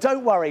 but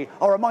don't worry,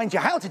 I'll remind you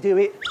how to do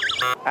it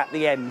at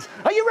the end.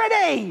 Are you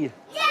ready?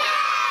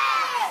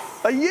 Yes!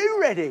 Are you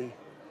ready?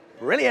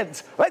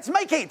 Brilliant. Let's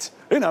make it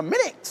in a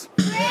minute.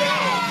 3, 2, 1!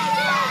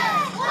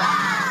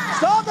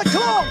 Start the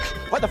clock!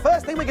 Well, the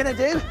first thing we're going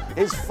to do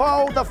is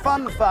fold the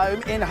fun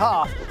foam in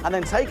half and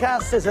then take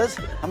our scissors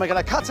and we're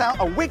going to cut out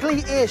a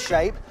wiggly ear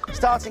shape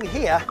starting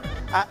here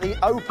at the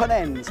open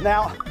end.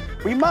 Now,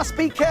 we must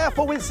be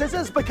careful with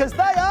scissors because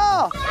they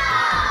are...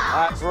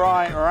 That's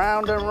right,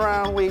 round and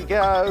round we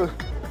go.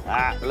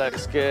 That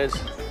looks good.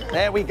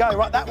 There we go.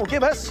 Right, that will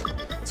give us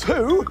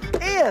 2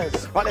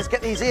 ears. Right, let's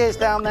get these ears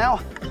down now.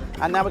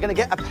 And now we're going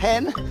to get a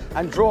pen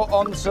and draw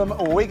on some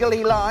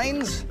wiggly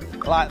lines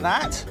like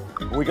that.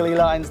 Wiggly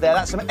lines there.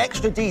 That's some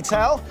extra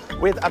detail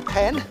with a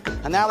pen.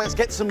 And now let's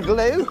get some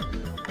glue.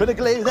 Bit of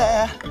glue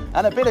there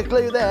and a bit of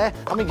glue there.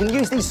 And we can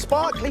use these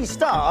sparkly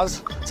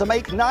stars to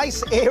make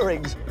nice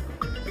earrings.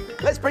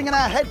 Let's bring in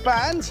our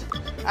headband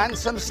and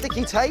some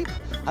sticky tape.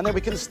 And then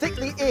we can stick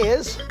the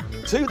ears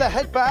to the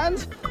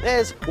headband.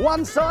 There's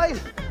one side.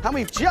 And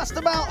we've just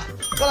about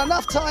got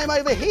enough time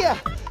over here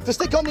to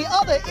stick on the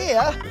other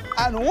ear.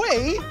 And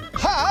we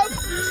have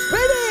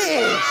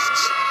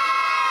finished!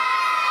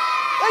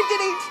 I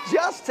did it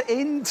just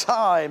in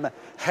time.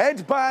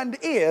 Headband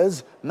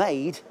ears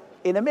made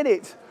in a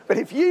minute. But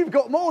if you've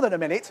got more than a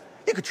minute,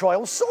 you could try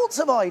all sorts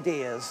of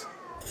ideas.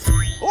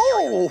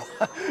 Oh,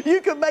 you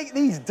could make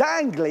these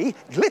dangly,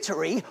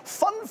 glittery,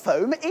 fun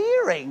foam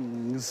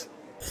earrings.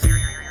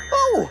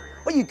 Oh,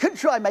 well, you could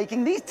try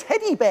making these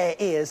teddy bear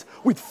ears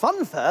with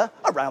fun fur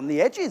around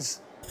the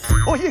edges.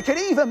 Or you could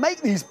even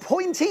make these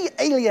pointy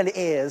alien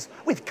ears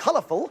with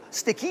colourful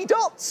sticky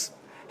dots.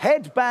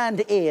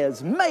 Headband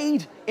ears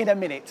made in a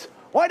minute.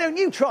 Why don't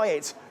you try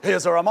it?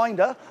 Here's a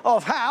reminder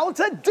of how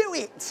to do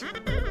it.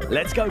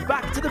 Let's go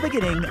back to the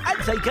beginning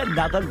and take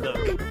another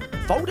look.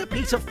 Fold a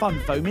piece of fun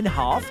foam in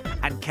half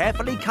and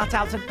carefully cut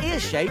out an ear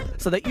shape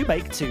so that you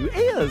make 2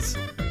 ears.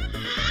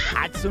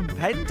 Add some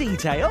pen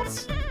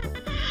details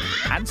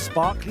and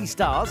sparkly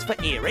stars for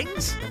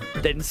earrings.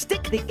 Then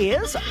stick the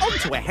ears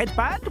onto a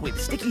headband with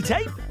sticky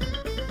tape.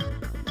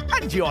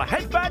 And your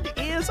headband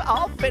ears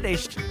are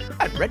finished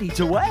and ready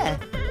to wear.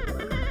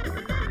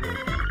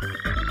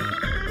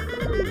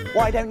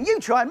 Why don't you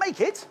try and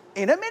make it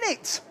in a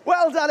minute?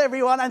 Well done,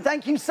 everyone, and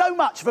thank you so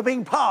much for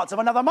being part of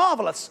another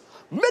marvellous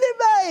Minute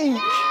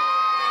Make!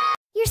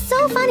 You're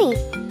so funny.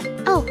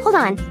 Oh, hold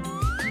on.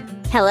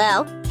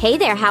 Hello. Hey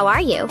there, how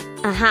are you?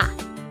 Uh-huh.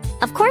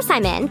 Of course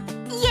I'm in.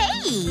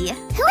 Yay!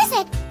 Who is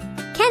it?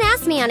 Ken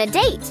asked me on a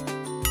date.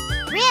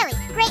 Really?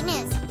 Great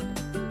news.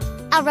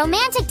 A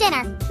romantic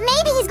dinner.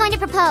 Maybe he's going to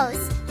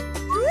propose.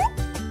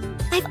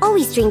 I've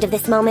always dreamed of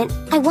this moment.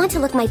 I want to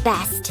look my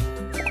best.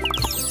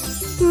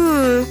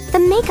 The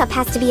makeup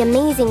has to be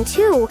amazing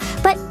too,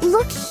 but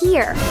look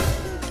here.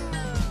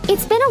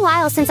 It's been a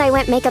while since I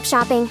went makeup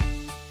shopping.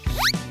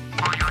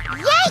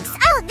 Yikes!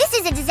 Oh, this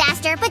is a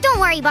disaster, but don't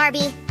worry,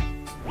 Barbie.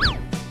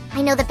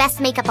 I know the best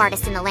makeup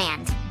artist in the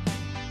land.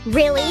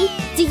 Really?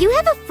 Do you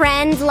have a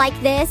friend like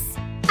this?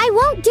 I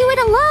won't do it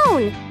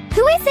alone.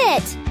 Who is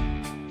it?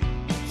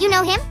 You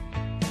know him?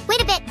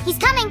 Wait a bit, he's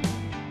coming.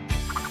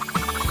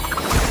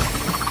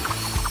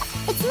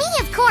 It's me,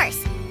 of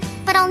course,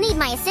 but I'll need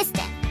my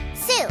assistant.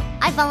 Sue,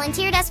 I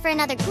volunteered us for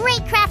another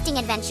great crafting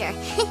adventure.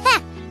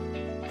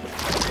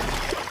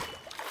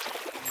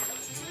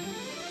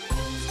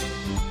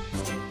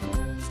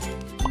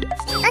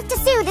 Earth to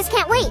Sue, just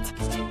can't wait.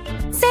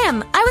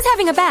 Sam, I was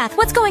having a bath.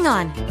 What's going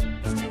on?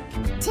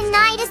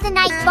 Tonight is the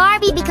night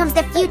Barbie becomes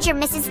the future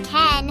Mrs.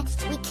 Ken.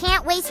 We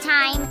can't waste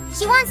time.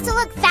 She wants to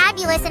look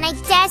fabulous and I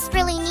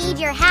desperately need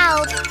your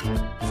help.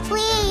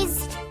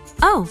 Please.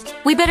 Oh,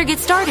 we better get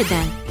started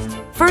then.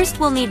 First,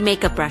 we'll need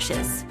makeup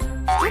brushes.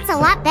 That's a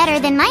lot better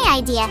than my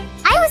idea.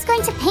 I was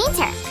going to paint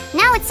her.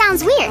 Now it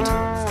sounds weird.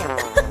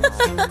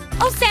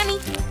 Oh, Sammy!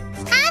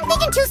 I'm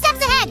thinking 2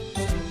 steps ahead.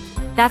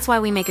 That's why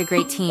we make a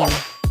great team.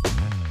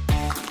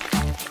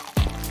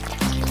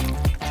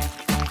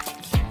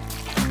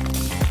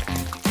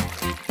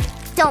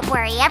 Don't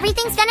worry,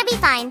 everything's gonna be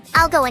fine.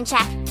 I'll go and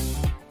check.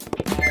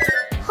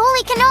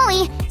 Holy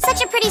cannoli!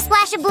 Such a pretty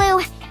splash of blue.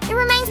 It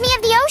reminds me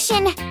of the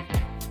ocean.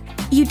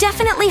 You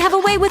definitely have a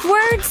way with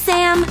words,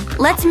 Sam.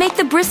 Let's make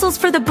the bristles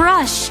for the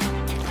brush.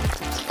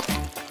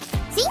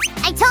 See?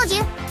 I told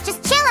you.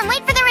 Just chill and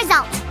wait for the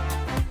result.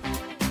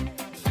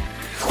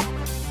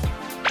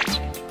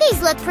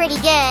 These look pretty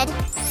good.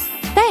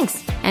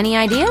 Thanks. Any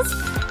ideas?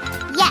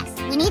 Yes,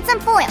 we need some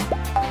foil.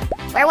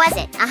 Where was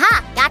it?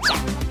 Aha, gotcha.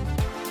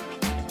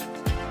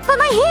 But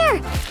my hair!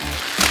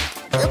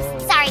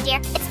 Oops, sorry dear.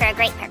 It's for a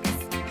great purpose.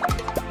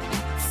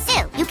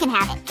 Sue, you can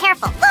have it.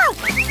 Careful. Oh!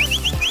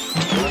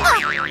 Oh!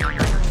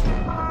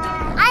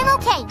 I'm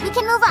okay. We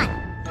can move on.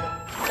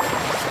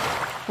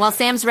 While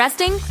Sam's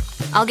resting,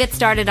 I'll get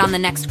started on the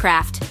next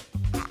craft.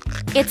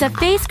 It's a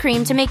face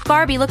cream to make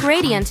Barbie look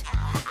radiant.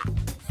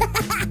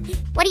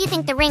 What do you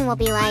think the ring will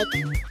be like?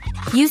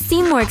 You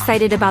seem more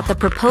excited about the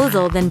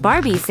proposal than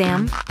Barbie,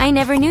 Sam. I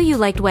never knew you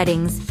liked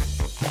weddings.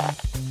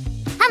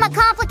 I'm a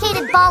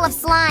complicated ball of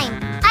slime.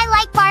 I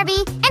like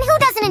Barbie, and who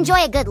doesn't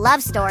enjoy a good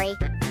love story?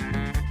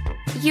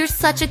 You're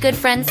such a good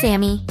friend,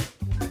 Sammy.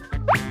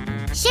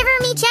 Shiver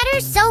me cheddar,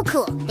 so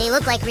cool. They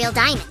look like real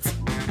diamonds.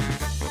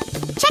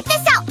 Check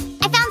this out!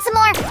 I found some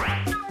more.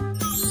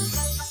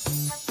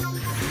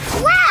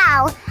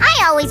 Wow!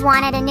 I always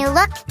wanted a new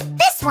look.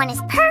 This one is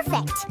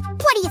perfect.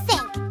 What do you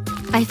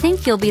think? I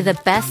think you'll be the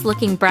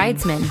best-looking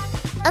bridesman.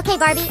 Okay,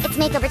 Barbie, it's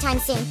makeover time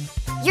soon.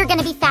 You're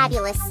gonna be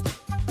fabulous.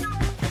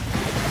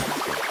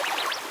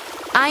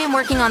 I am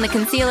working on the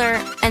concealer,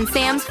 and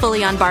Sam's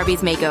fully on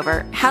Barbie's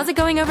makeover. How's it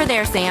going over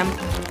there, Sam?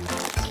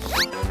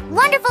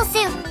 Wonderful,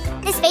 Sue.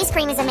 This face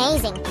cream is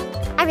amazing.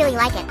 I really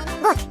like it.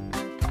 Look.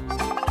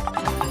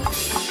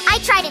 I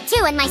tried it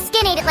too, and my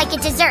skin ate it like a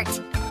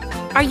dessert.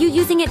 Are you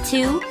using it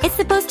too? It's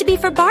supposed to be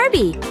for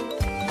Barbie.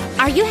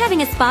 Are you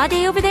having a spa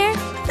day over there?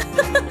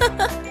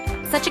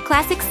 Such a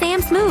classic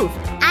Sam's move.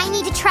 I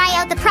need to try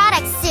out the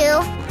products, Sue.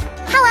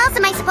 How else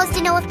am I supposed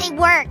to know if they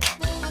work?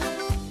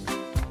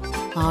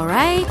 All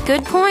right,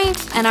 good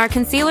point. And our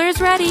concealer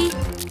is ready.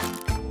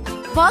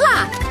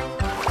 Voila!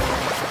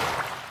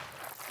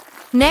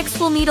 Next,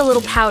 we'll need a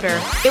little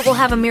powder. It will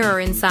have a mirror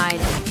inside.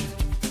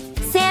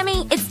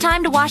 Sammy, it's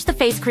time to wash the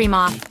face cream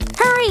off.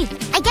 Hurry!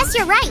 I guess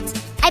you're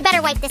right. I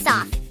better wipe this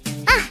off.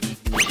 Ah.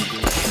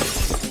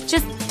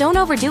 Just don't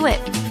overdo it.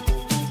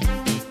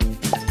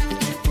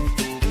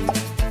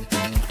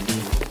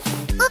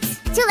 Oops,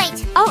 too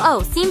late.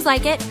 Oh, seems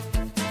like it.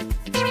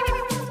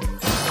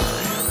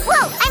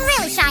 Whoa, I'm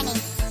really shiny.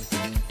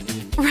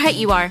 Right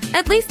you are.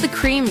 At least the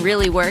cream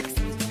really works.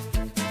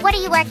 What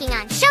are you working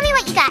on? Show me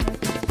what you got.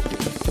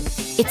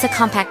 It's a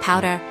compact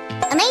powder.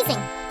 Amazing.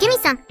 Give me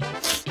some.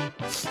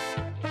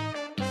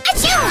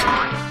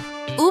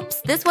 Achoo!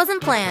 Oops, this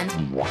wasn't planned.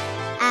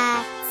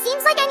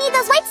 Seems like I need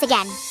those wipes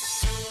again.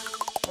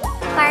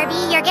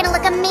 Barbie, you're gonna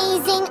look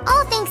amazing,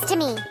 all thanks to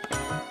me.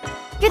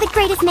 You're the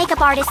greatest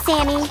makeup artist,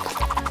 Sammy.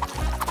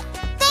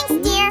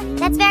 Thanks, dear.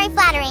 That's very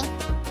flattering.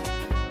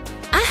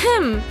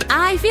 Ahem.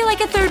 I feel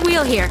like a third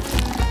wheel here.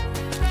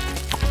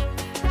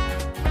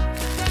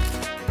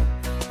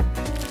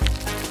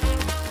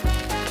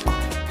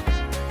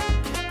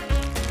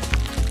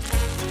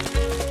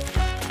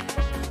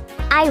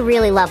 I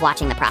really love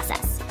watching the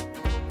process.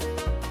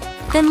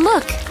 Then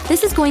look,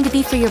 this is going to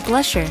be for your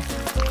blusher.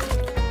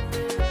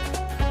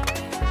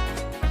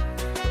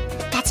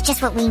 That's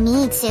just what we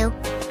need, Sue.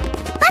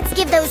 Let's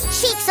give those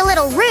cheeks a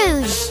little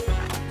rouge.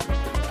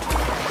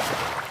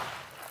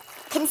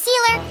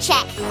 Concealer,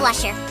 check.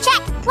 Blusher,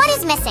 check. What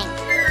is missing?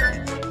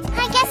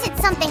 I guess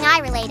it's something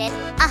eye-related.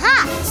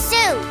 Aha,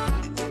 Sue.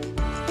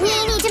 We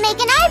need to make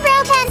an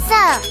eyebrow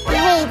pencil.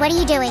 Hey, what are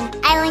you doing?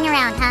 Idling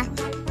around, huh?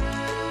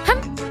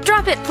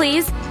 Drop it,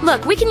 please.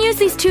 Look, we can use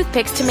these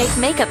toothpicks to make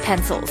makeup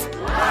pencils.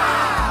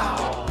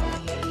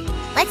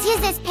 Let's use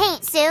this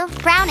paint, Sue.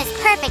 Brown is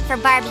perfect for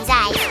Barbie's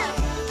eyes.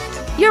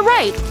 You're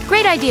right.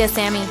 Great idea,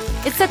 Sammy.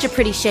 It's such a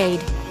pretty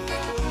shade.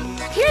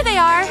 Here they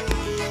are.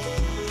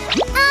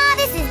 Ah,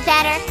 this is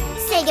better.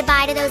 Say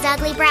goodbye to those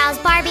ugly brows,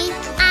 Barbie.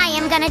 I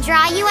am gonna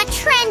draw you a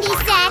trendy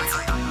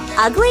set.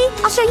 Ugly?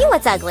 I'll show you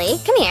what's ugly.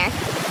 Come here.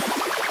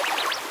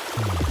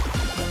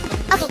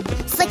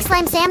 Okay, Slick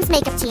Slime Sam's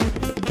makeup team.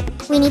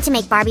 We need to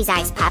make Barbie's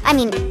eyes pop. I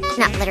mean,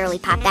 not literally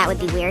pop, that would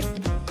be weird.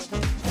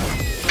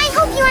 I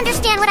hope you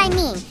understand what I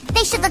mean.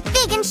 They should look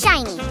big and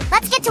shiny.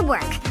 Let's get to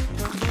work.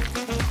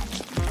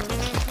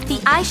 The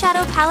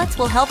eyeshadow palettes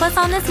will help us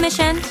on this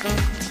mission.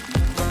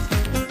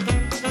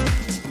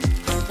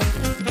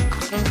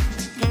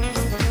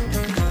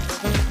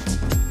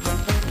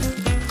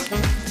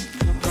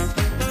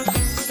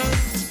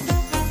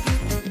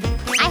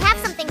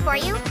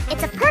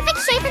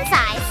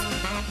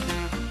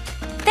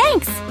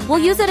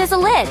 use it as a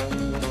lid.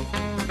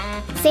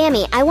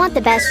 Sammy, I want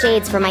the best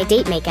shades for my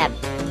date makeup.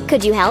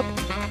 Could you help?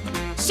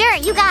 Sure,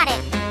 you got it.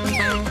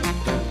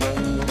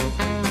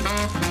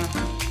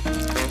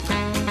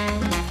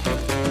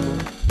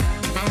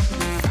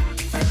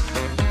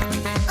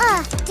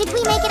 Did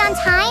we make it on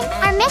time?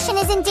 Our mission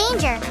is in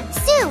danger.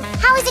 Sue,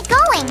 how is it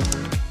going?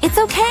 It's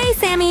okay,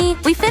 Sammy.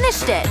 We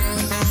finished it.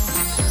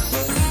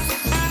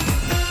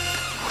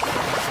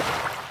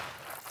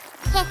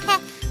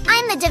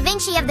 I'm the Da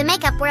Vinci of the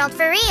makeup world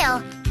for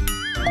real.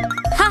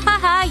 Ha ha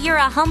ha, you're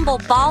a humble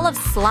ball of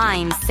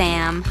slime,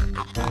 Sam.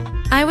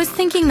 I was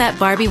thinking that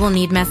Barbie will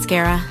need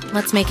mascara.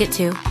 Let's make it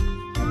too.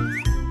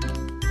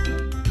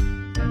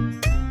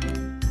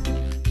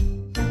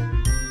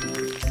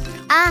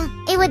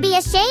 It would be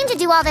a shame to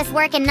do all this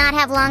work and not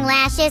have long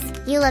lashes.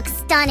 You look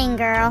stunning,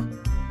 girl.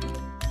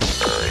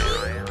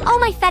 Oh,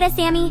 my feta,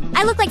 Sammy.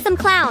 I look like some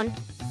clown.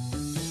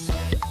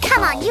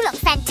 Come on, you look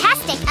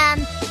fantastic.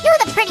 You're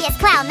the prettiest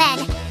clown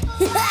then.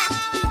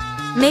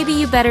 Maybe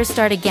you better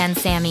start again,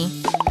 Sammy.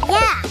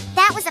 Yeah,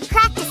 that was a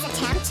practice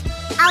attempt.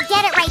 I'll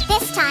get it right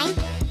this time.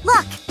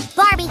 Look,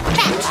 Barbie,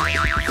 fetch.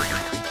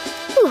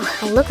 Ooh,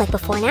 I look like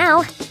before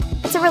now.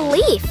 It's a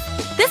relief.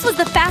 This was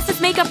the fastest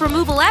makeup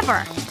removal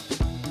ever.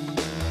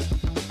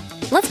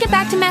 Let's get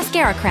back to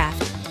mascara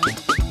craft.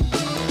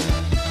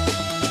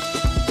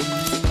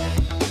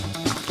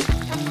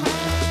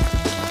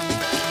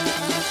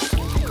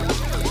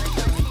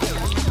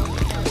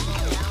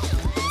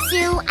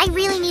 Sue, I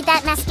really need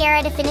that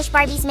mascara to finish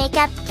Barbie's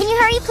makeup. Can you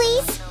hurry,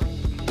 please?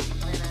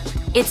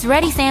 It's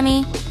ready,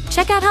 Sammy.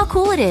 Check out how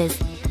cool it is.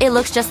 It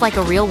looks just like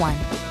a real one.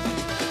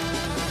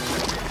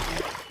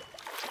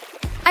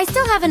 I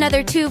still have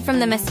another tube from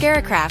the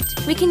mascara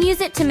craft. We can use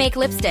it to make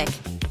lipstick.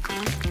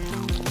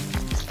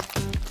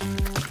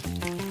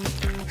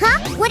 Huh?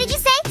 What did you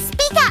say?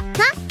 Speak up,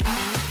 huh?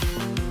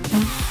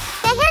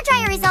 The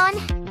hairdryer is on.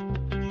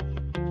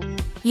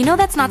 You know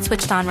that's not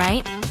switched on,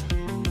 right?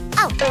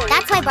 Oh,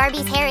 that's why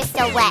Barbie's hair is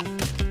so wet.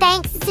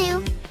 Thanks,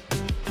 Sue.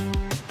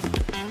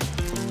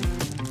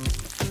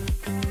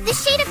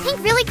 This shade of pink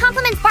really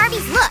complements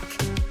Barbie's look.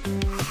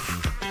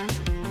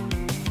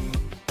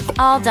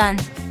 All done.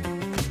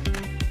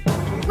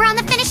 We're on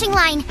the finishing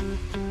line.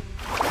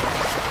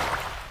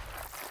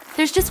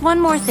 There's just one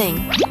more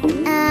thing.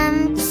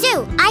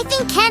 Sue, I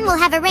think Ken will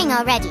have a ring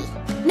already.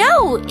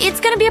 No, it's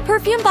gonna be a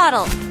perfume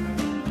bottle.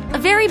 A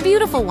very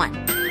beautiful one.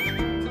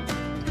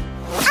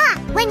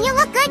 When you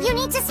look good, you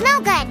need to smell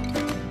good.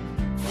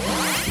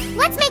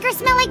 Let's make her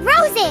smell like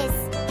roses.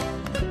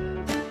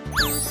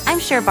 I'm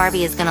sure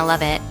Barbie is gonna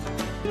love it.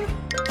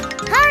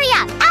 Hurry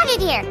up, out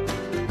it here.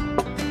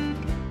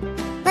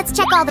 Let's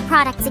check all the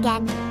products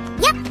again.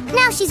 Yep,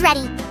 now she's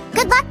ready.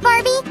 Good luck,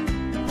 Barbie.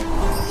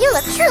 You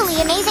look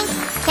truly amazing.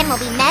 Ken will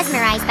be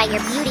mesmerized by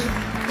your beauty.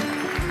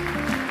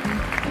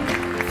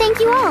 Thank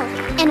you all,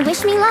 and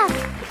wish me luck.